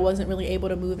said, I wasn't really able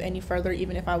to move any further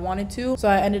even if I wanted to. So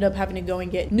I ended up having to go and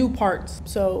get new parts.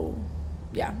 So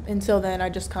yeah, until then I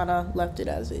just kind of left it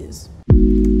as is.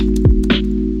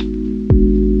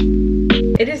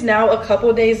 It is now a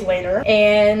couple days later,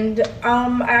 and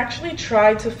I actually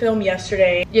tried to film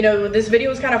yesterday. You know, this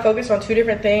video was kind of focused on 2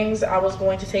 different things. I was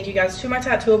going to take you guys to my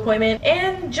tattoo appointment,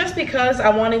 and just because I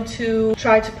wanted to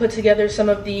try to put together some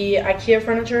of the IKEA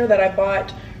furniture that I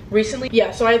bought recently.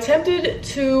 Yeah, so I attempted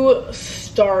to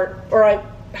start, or I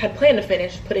had planned to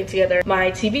finish putting together my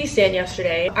TV stand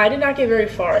yesterday. I did not get very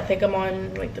far. I think I'm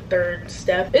on like the 3rd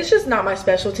step. It's just not my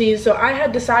specialty. So I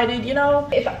had decided, you know,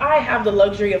 if I have the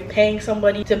luxury of paying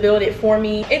somebody to build it for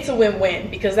me, it's a win-win,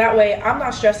 because that way I'm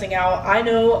not stressing out. I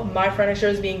know my furniture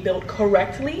is being built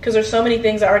correctly because there's so many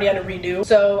things I already had to redo.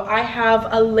 So I have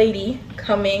a lady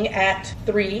coming at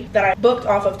 3 that I booked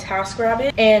off of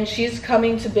TaskRabbit, and she's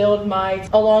coming to build my,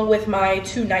 along with my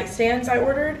 2 nightstands I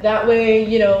ordered. That way,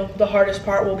 you know, the hardest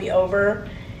part will be over,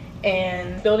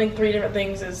 and building 3 different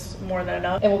things is more than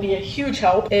enough and will be a huge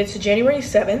help. It's January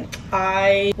 7th.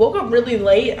 I woke up really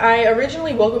late. I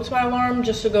originally woke up to my alarm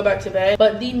just to go back to bed,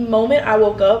 but the moment I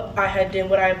woke up, I had done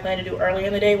what I had planned to do earlier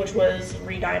in the day, which was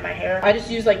re-dye my hair. I just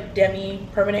use like demi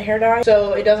permanent hair dye,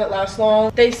 so it doesn't last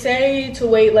long. They say to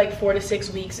wait like 4 to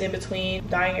 6 weeks in between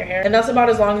dyeing your hair, and that's about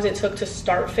as long as it took to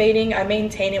start fading. I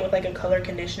maintain it with like a color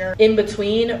conditioner in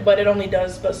between, but it only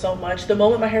does but so much. The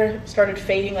moment my hair started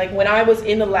fading, like when I was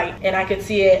in the light and I could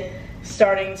see it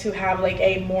starting to have like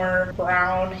a more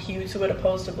brown hue to it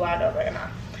opposed to black, I was like, nah,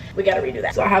 we gotta redo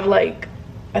that. So I have like,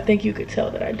 I think you could tell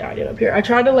that I dyed it up here. I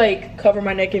tried to like cover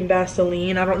my neck in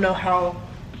Vaseline. I don't know how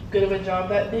good of a job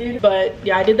that did, but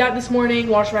yeah, I did that this morning,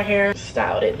 washed my hair,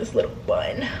 styled it this little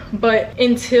bun. But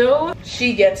until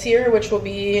she gets here, which will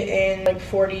be in like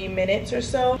 40 minutes or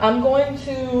so, I'm going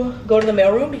to go to the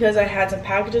mailroom because I had some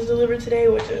packages delivered today,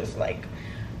 which is like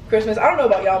Christmas. I don't know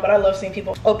about y'all, but I love seeing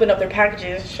people open up their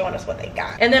packages, showing us what they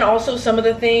got. And then also some of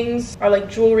the things are like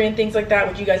jewelry and things like that,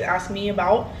 which you guys ask me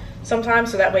about sometimes,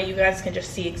 so that way you guys can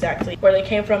just see exactly where they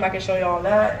came from. I can show you all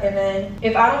that. And then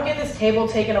if I don't get this table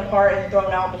taken apart and thrown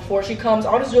out before she comes,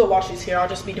 I'll just do it while she's here. I'll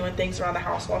just be doing things around the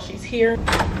house while she's here.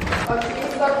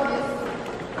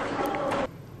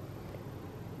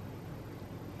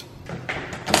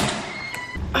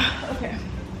 Okay,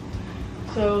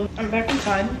 so I'm back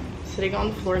inside, sitting on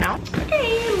the floor now.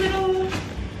 Okay, little,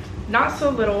 not so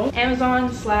little Amazon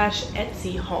 /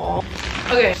 Etsy haul.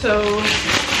 Okay, so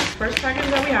first package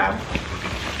that we have.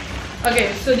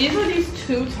 Okay, so these are these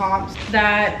 2 tops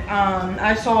that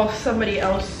I saw somebody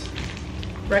else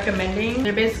recommending.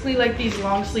 They're basically like these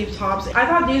long sleeve tops. I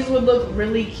thought these would look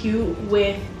really cute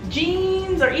with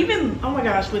jeans, or even, oh my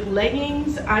gosh, with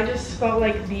leggings. I just felt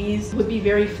like these would be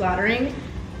very flattering.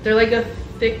 They're like a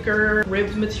thicker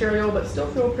ribbed material, but still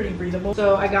feel pretty breathable.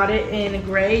 So I got it in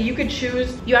gray. You could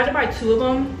choose, you had to buy 2 of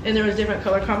them, and there was different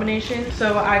color combinations.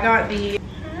 So I got the,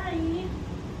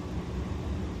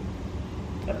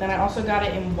 but then I also got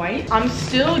it in white. I'm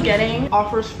still getting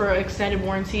offers for extended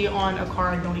warranty on a car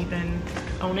I don't even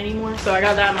own anymore. So I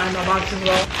got that in my box as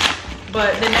well.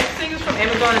 But the next thing is from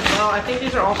Amazon as well. I think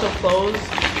these are also clothes.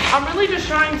 I'm really just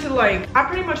trying to like, I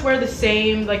pretty much wear the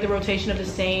same, like the rotation of the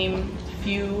same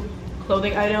few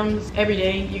clothing items every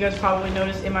day. You guys probably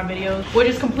noticed in my videos, which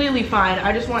is completely fine.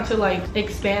 I just want to like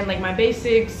expand like my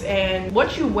basics, and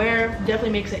what you wear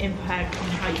definitely makes an impact on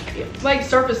how you feel. It's like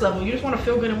surface level. You just want to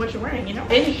feel good in what you're wearing, you know?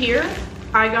 In here,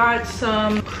 I got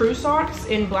some crew socks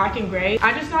in black and gray.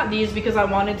 I just got these because I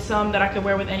wanted some that I could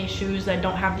wear with any shoes that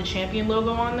don't have the Champion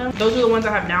logo on them. Those are the ones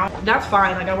I have now. That's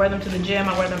fine. Like I wear them to the gym,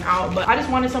 I wear them out, but I just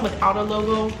wanted some without a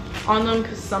logo on them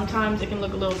because sometimes it can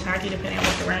look a little tacky depending on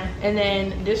what you're wearing. And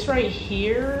then this right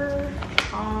here,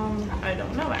 I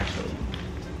don't know actually.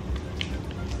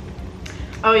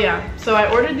 Oh yeah, so I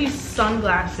ordered these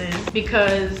sunglasses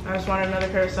because I just wanted another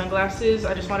pair of sunglasses.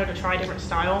 I just wanted to try a different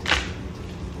style.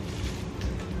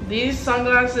 These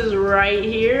sunglasses right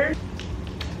here,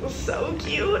 so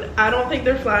cute. I don't think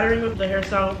they're flattering with the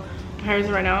hairstyle my hair is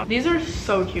right now. These are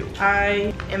so cute.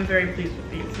 I am very pleased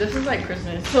with these. This is like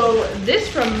Christmas. So this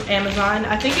from Amazon,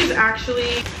 I think is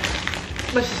actually,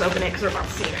 let's just open it because we're about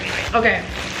to see it anyway. Okay,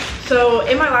 so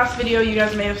in my last video, you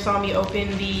guys may have saw me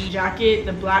open the jacket,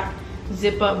 the black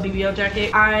zip up BBL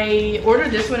jacket. I ordered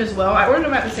this one as well. I ordered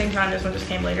them at the same time. This one just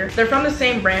came later. They're from the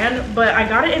same brand, but I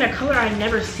got it in a color I've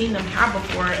never seen them have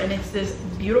before, and it's this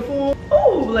beautiful,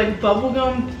 oh, like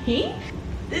bubblegum pink.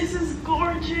 This is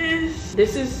gorgeous.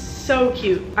 This is so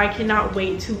cute. I cannot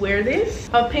wait to wear this.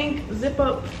 A pink zip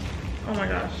up. Oh my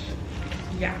gosh.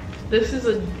 Yeah, this is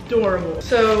adorable.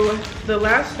 So the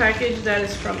last package that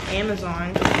is from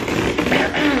Amazon.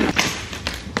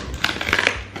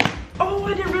 Oh,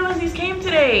 I didn't realize these came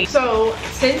today. So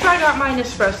since I got my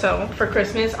Nespresso for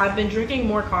Christmas, I've been drinking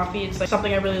more coffee. It's like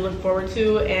something I really look forward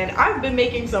to, and I've been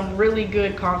making some really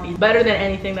good coffee, better than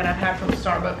anything that I've had from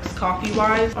Starbucks coffee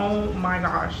wise. Oh my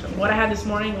gosh, what I had this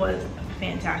morning was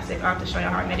fantastic. I'll have to show you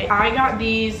how I made it. I got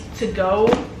these to go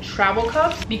travel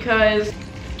cups because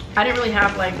I didn't really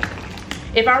have, like,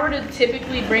 if I were to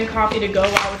typically bring coffee to go,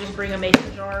 I would just bring a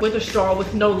mason jar with a straw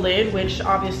with no lid, which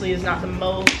obviously is not the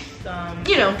most,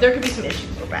 you know, there could be some issues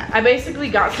with that. I basically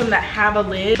got some that have a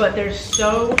lid, but they're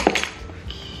so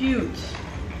cute.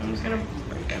 I'm just gonna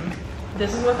break them.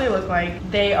 This is what they look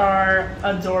like. They are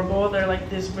adorable. They're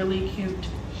like this really cute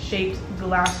shaped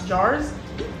glass jars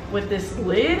with this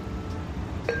lid.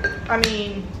 I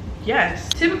mean, yes.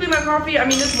 Typically my coffee, I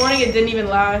mean, this morning it didn't even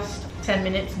last 10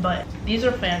 minutes, but these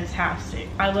are fantastic.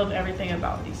 I love everything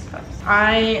about these cups.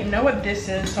 I know what this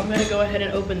is, so I'm gonna go ahead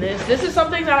and open this. This is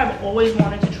something that I've always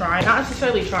wanted to try. Not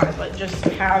necessarily try, but just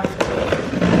have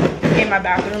in my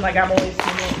bathroom. Like, I've always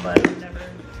seen it, but I've never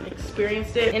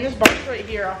experienced it. In this box right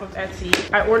here off of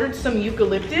Etsy, I ordered some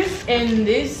eucalyptus, and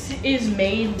this is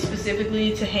made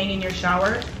specifically to hang in your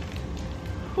shower.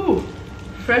 Whew.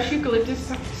 Fresh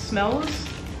eucalyptus smells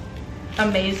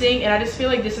amazing, and I just feel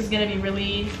like this is gonna be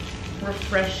really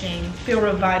refreshing, feel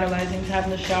revitalizing to have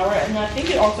in the shower. And I think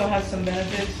it also has some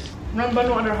benefits. Run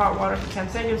bundle under hot water for 10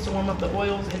 seconds to warm up the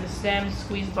oils in the stems.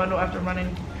 Squeeze bundle after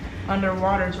running under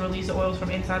water to release the oils from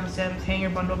inside the stems. Hang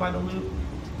your bundle by the loop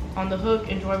on the hook.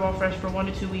 Enjoy while fresh for 1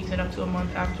 to 2 weeks and up to a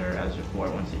month after as before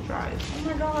once it dries. Oh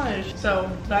my gosh. So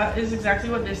that is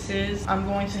exactly what this is. I'm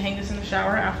going to hang this in the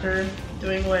shower after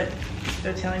doing what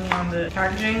they're telling me on the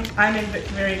packaging. I'm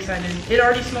very excited. It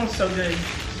already smells so good.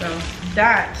 So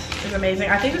that is amazing.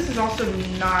 I think this is also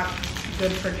not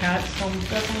good for cats, so I'm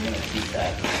definitely gonna keep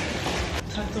that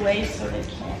tucked away so they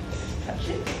can't touch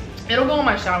it. It'll go in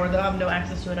my shower though. I have no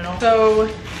access to it at all. So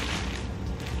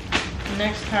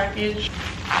next package.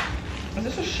 Is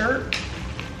this a shirt?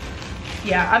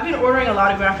 Yeah, I've been ordering a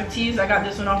lot of graphic tees. I got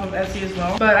this one off of Etsy as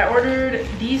well. But I ordered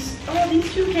these. Oh,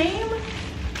 these two came?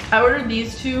 I ordered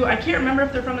these two. I can't remember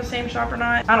if they're from the same shop or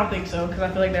not. I don't think so, because I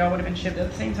feel like they all would have been shipped at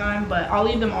the same time. But I'll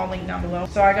leave them all linked down below.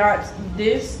 So I got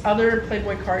this other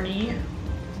Playboy Cardi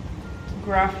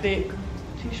graphic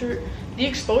t-shirt. The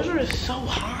exposure is so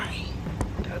high.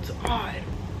 That's odd.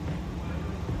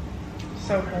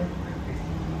 So cool.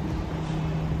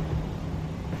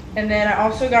 And then I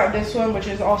also got this one, which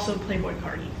is also Playboy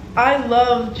Cardi. I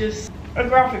love just a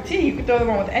graphic tee. You can throw them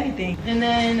on with anything. And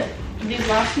then These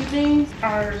last two things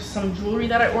are some jewelry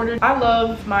that I ordered. I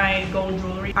love my gold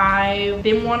jewelry. I've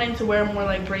been wanting to wear more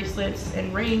like bracelets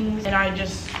and rings, and I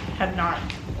just have not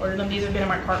ordered them. These have been in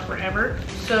my cart forever.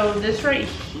 So this right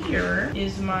here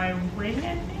is my ring,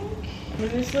 I think. In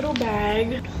this little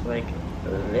bag, like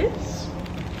this.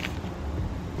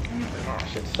 Oh my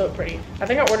gosh, it's so pretty. I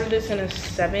think I ordered this in a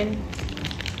 7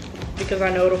 because I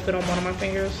know it'll fit on one of my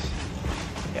fingers.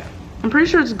 Yeah. I'm pretty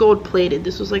sure it's gold plated.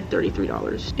 This was like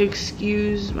 $33.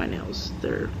 Excuse my nails.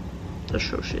 They're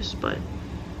atrocious, but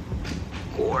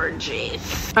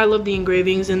gorgeous. I love the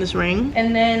engravings in this ring.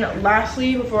 And then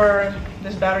lastly, before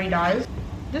this battery dies,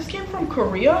 this came from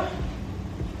Korea.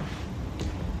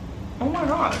 Oh my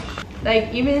gosh.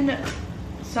 Like, even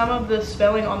some of the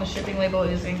spelling on the shipping label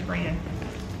is in Korean.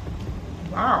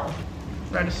 Wow.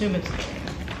 I'd assume it's Korean.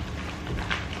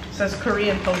 It says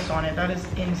Korean Post on it. That is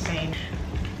insane.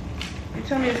 You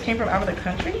tell me this came from out of the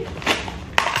country?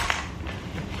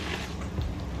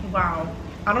 Wow.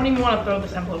 I don't even want to throw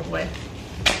this envelope away.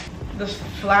 This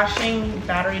flashing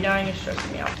battery dying is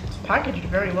stressing me out. It's packaged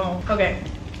very well. Okay,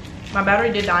 my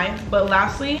battery did die. But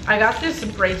lastly, I got this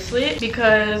bracelet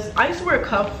because I used to wear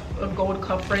a gold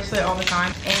cuff bracelet all the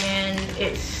time, and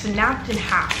it snapped in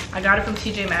half. I got it from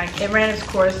TJ Maxx. It ran its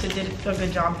course, it did a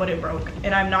good job, but it broke,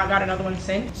 and I've not got another one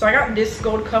since. So I got this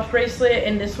gold cuff bracelet,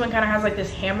 and this one kind of has like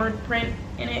this hammered print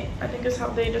in it, I think is how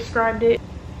they described it.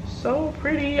 So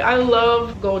pretty. I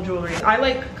love gold jewelry. I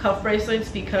like cuff bracelets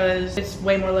because it's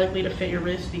way more likely to fit your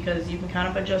wrist because you can kind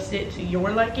of adjust it to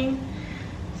your liking.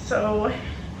 So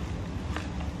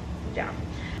yeah,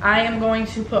 I am going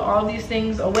to put all these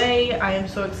things away. I am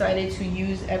so excited to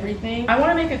use everything. I want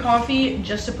to make a coffee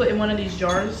just to put in one of these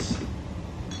jars,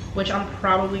 which I'm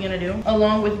probably gonna do,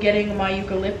 along with getting my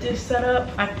eucalyptus set up.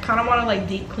 I kind of want to like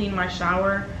deep clean my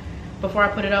shower before I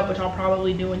put it up, which I'll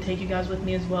probably do and take you guys with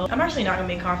me as well. I'm actually not gonna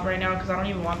make coffee right now because I don't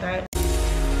even want that.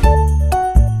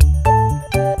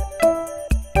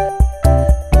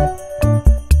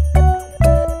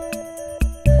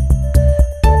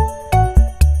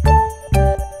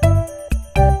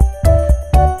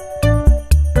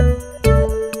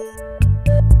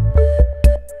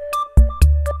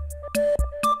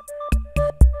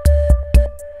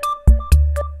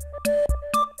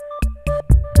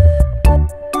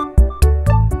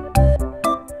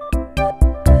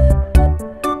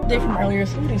 From earlier,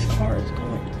 somebody's car is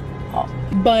going off.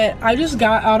 But I just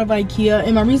got out of IKEA,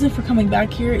 and my reason for coming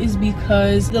back here is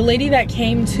because the lady that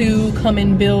came to come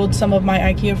and build some of my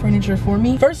IKEA furniture for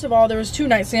me, first of all, there was 2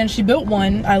 nightstands. She built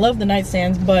one. I love the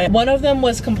nightstands, but one of them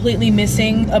was completely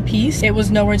missing a piece. It was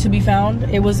nowhere to be found.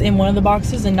 It was in one of the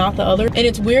boxes and not the other. And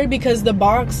it's weird because the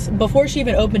box, before she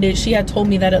even opened it, she had told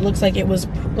me that it looks like it was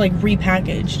like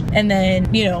repackaged, and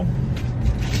then, you know,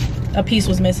 a piece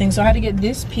was missing. So I had to get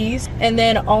this piece. And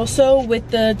then also with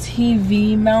the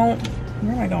TV mount,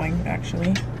 where am I going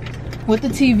actually? With the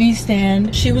TV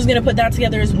stand, she was gonna put that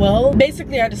together as well.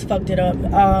 Basically, I just fucked it up.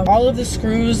 All of the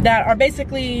screws that are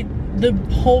basically the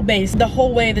whole base, the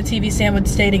whole way the TV stand would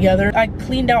stay together, I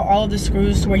cleaned out all of the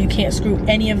screws to where you can't screw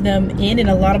any of them in, and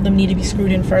a lot of them need to be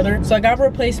screwed in further. So I got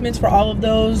replacements for all of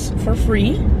those for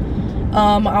free.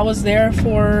 I was there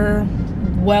for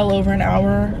well over an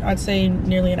hour. I'd say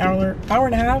nearly an hour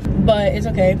and a half, but it's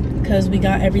okay because we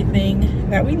got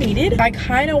everything that we needed. I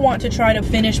kind of want to try to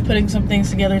finish putting some things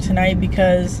together tonight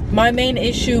because my main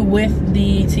issue with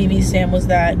the TV stand was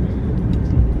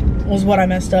what I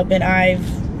messed up, and I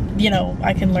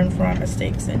can learn from our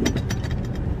mistakes and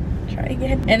try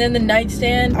again. And then the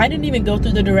nightstand, I didn't even go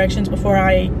through the directions before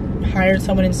I hired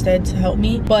someone instead to help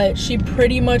me, but she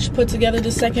pretty much put together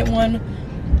the second one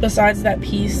besides that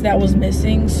piece that was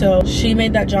missing, so she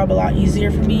made that job a lot easier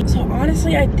for me. So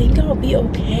honestly, I think I'll be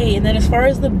okay. And then as far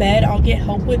as the bed, I'll get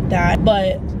help with that,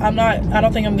 but I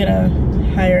don't think I'm gonna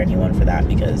hire anyone for that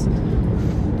because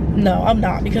no, I'm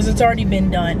not, because it's already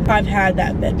been done. I've had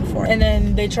that bed before, and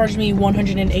then they charged me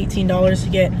 $118 to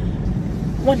get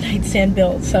one nightstand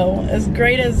built. So as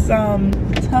great as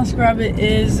TaskRabbit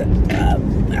is,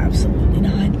 absolutely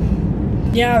not.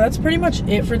 Yeah, that's pretty much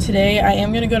it for today. I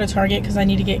am gonna go to Target because I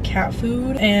need to get cat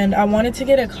food, and I wanted to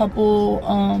get a couple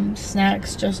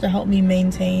snacks just to help me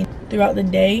maintain throughout the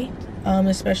day,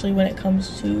 especially when it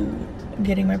comes to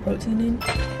getting my protein in.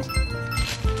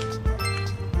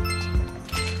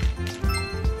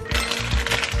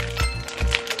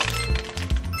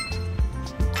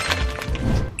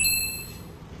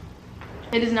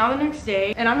 It is now the next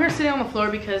day, and I'm here sitting on the floor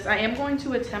because I am going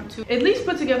to attempt to at least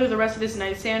put together the rest of this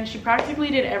nightstand. She practically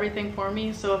did everything for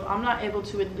me, so if I'm not able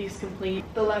to at least complete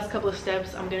the last couple of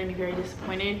steps, I'm gonna be very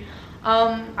disappointed.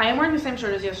 I am wearing the same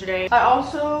shirt as yesterday. I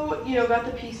also, you know, got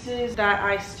the pieces that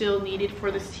I still needed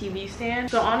for this TV stand.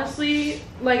 So honestly,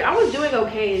 like, I was doing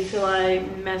okay until I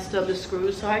messed up the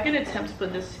screws. So I can attempt to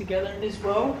put this together as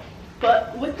well.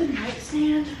 But with the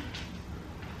nightstand,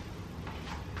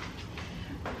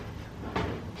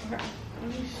 okay,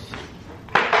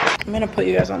 I'm gonna put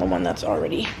you guys on the one that's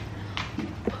already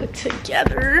put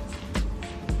together.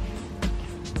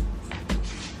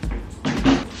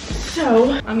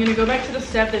 So I'm gonna go back to the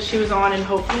step that she was on and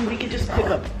hopefully we can just pick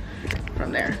up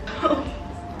from there.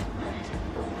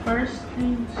 First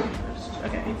things first.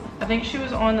 Okay, I think she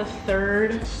was on the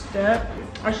 3rd step.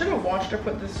 I should have watched her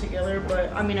put this together,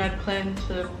 but I mean, I planned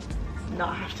to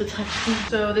not have to touch it.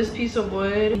 So this piece of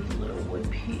wood, a little wood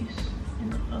piece in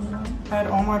the other one. I had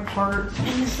all my parts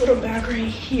in this little bag right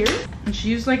here. And she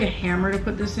used like a hammer to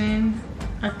put this in,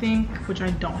 I think, which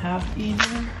I don't have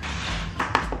either.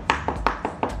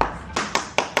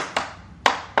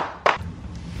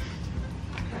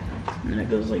 And then it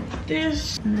goes like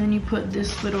this. And then you put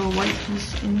this little white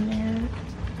piece in there.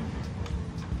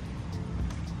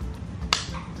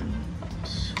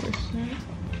 Twist it.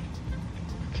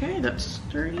 Okay, that's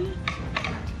sturdy.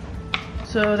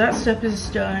 So that step is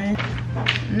done.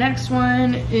 Next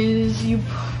one is you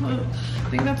put, I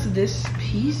think that's this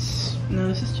piece. No,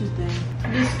 this is too thin.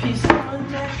 This piece on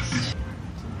next.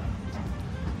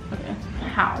 Okay,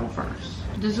 how first?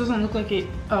 This doesn't look like it.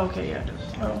 Oh, okay, yeah, it does.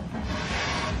 Oh.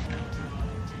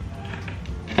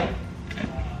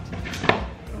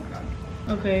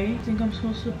 Okay, I think I'm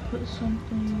supposed to put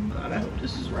something. God, I hope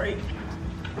this is right.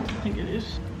 I think it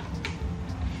is.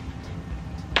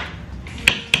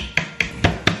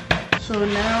 So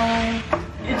now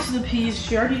it's the piece.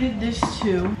 She already did this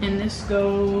too. And this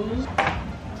goes on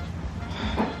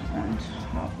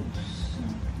top of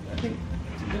something. I think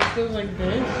this goes like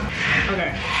this.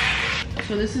 Okay.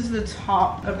 So this is the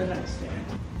top of the nightstand.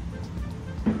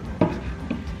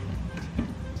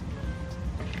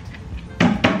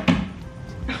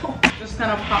 Just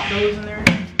kind of pop those in there.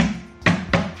 I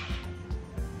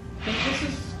think this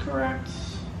is correct.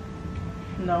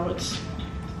 No, it's.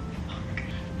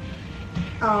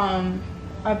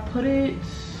 I put it.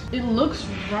 It looks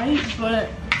right, but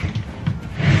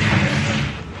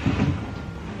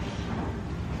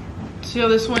see how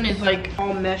this one is like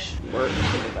all mesh work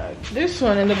in the back. This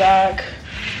one in the back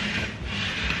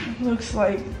looks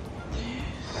like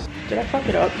this. Did I fuck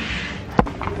it up?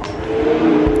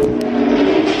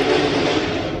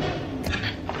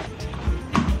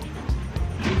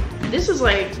 This is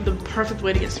like the perfect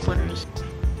way to get splinters.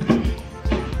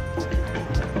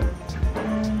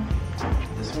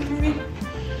 This one maybe?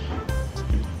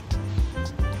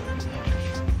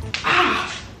 Ah!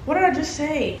 What did I just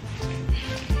say?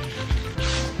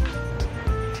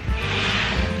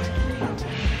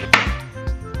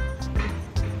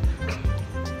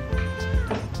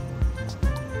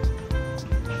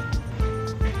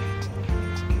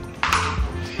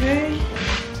 Okay.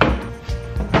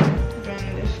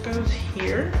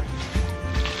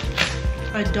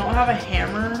 I don't have a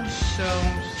hammer, so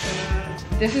I'm just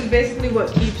gonna... This is basically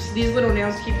what keeps, these little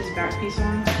nails keep this back piece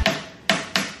on.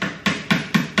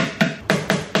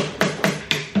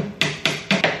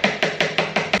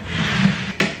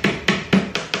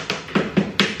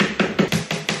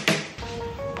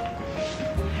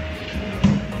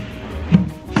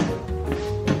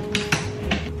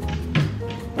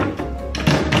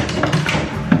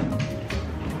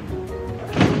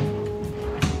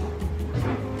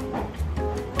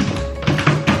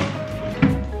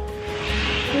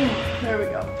 There we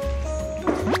go.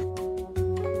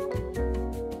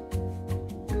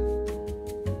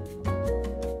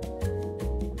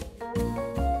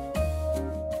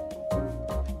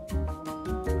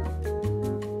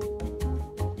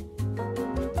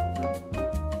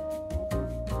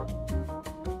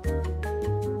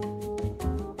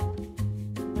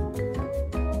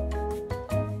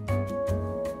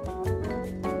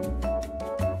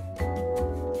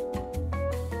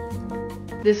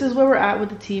 This is where we're at with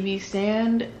the TV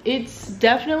stand. It's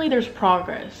definitely, there's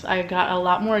progress. I got a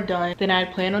lot more done than I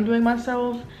had planned on doing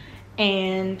myself,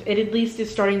 and it at least is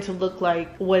starting to look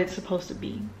like what it's supposed to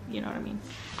be. You know what I mean?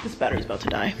 This battery's about to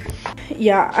die.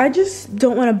 Yeah, I just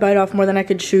don't want to bite off more than I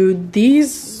could chew.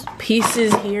 These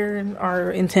pieces here are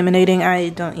intimidating. I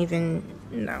don't even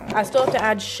know. I still have to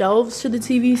add shelves to the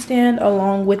TV stand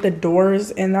along with the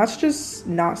doors, and that's just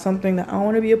not something that I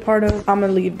want to be a part of. I'm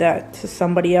gonna leave that to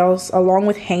somebody else, along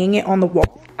with hanging it on the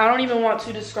wall. I don't even want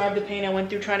to describe the pain I went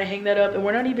through trying to hang that up, and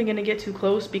we're not even gonna get too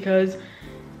close because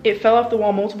it fell off the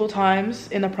wall multiple times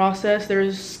in the process.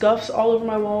 There's scuffs all over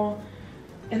my wall.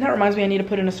 And that reminds me, I need to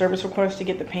put in a service request to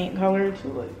get the paint color to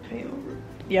like paint over.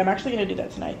 Yeah, I'm actually gonna do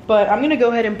that tonight. But I'm gonna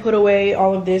go ahead and put away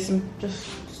all of this and just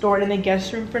store it in the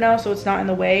guest room for now so it's not in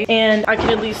the way. And I can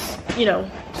at least, you know,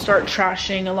 start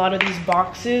trashing a lot of these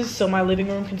boxes so my living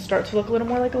room can start to look a little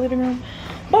more like a living room.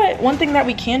 But one thing that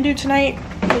we can do tonight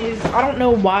is, I don't know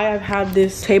why I've had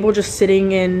this table just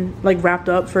sitting and like wrapped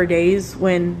up for days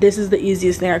when this is the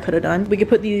easiest thing I could have done. We could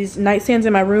put these nightstands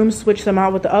in my room, switch them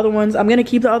out with the other ones. I'm gonna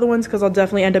keep the other ones because I'll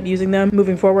definitely end up using them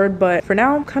moving forward. But for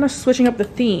now, I'm kind of switching up the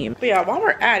theme. But yeah, while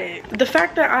we're at it, the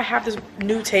fact that I have this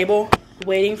new table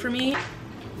waiting for me,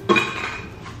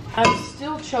 I've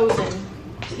still chosen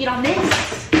to eat on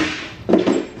this.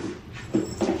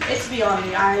 It's beyond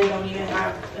me. I don't even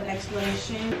have an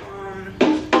explanation.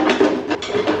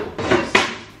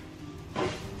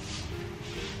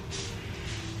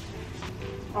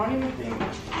 I don't even think,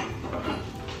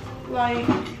 like,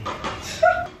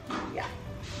 yeah,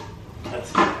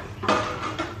 that's good.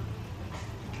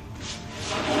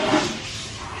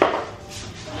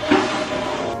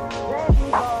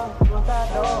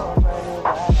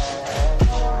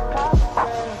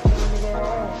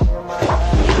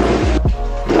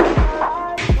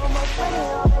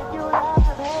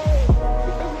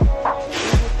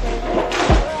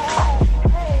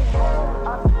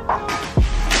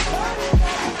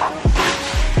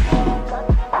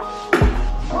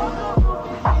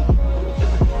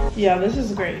 Yeah, this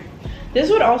is great.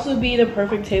 This would also be the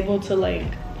perfect table to like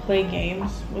play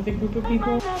games with a group of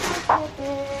people.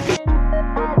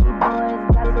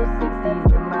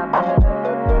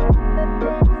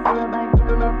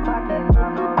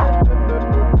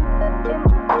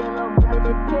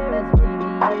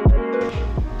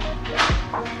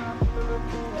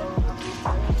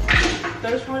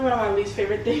 That is probably one of my least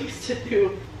favorite things to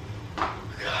do. God.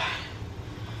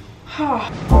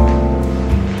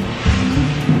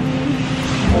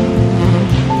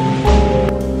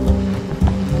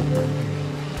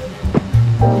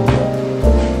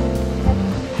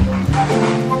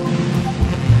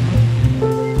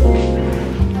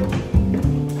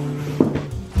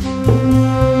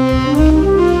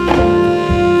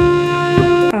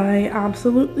 I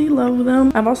absolutely love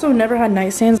them. I've also never had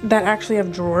nightstands that actually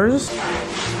have drawers.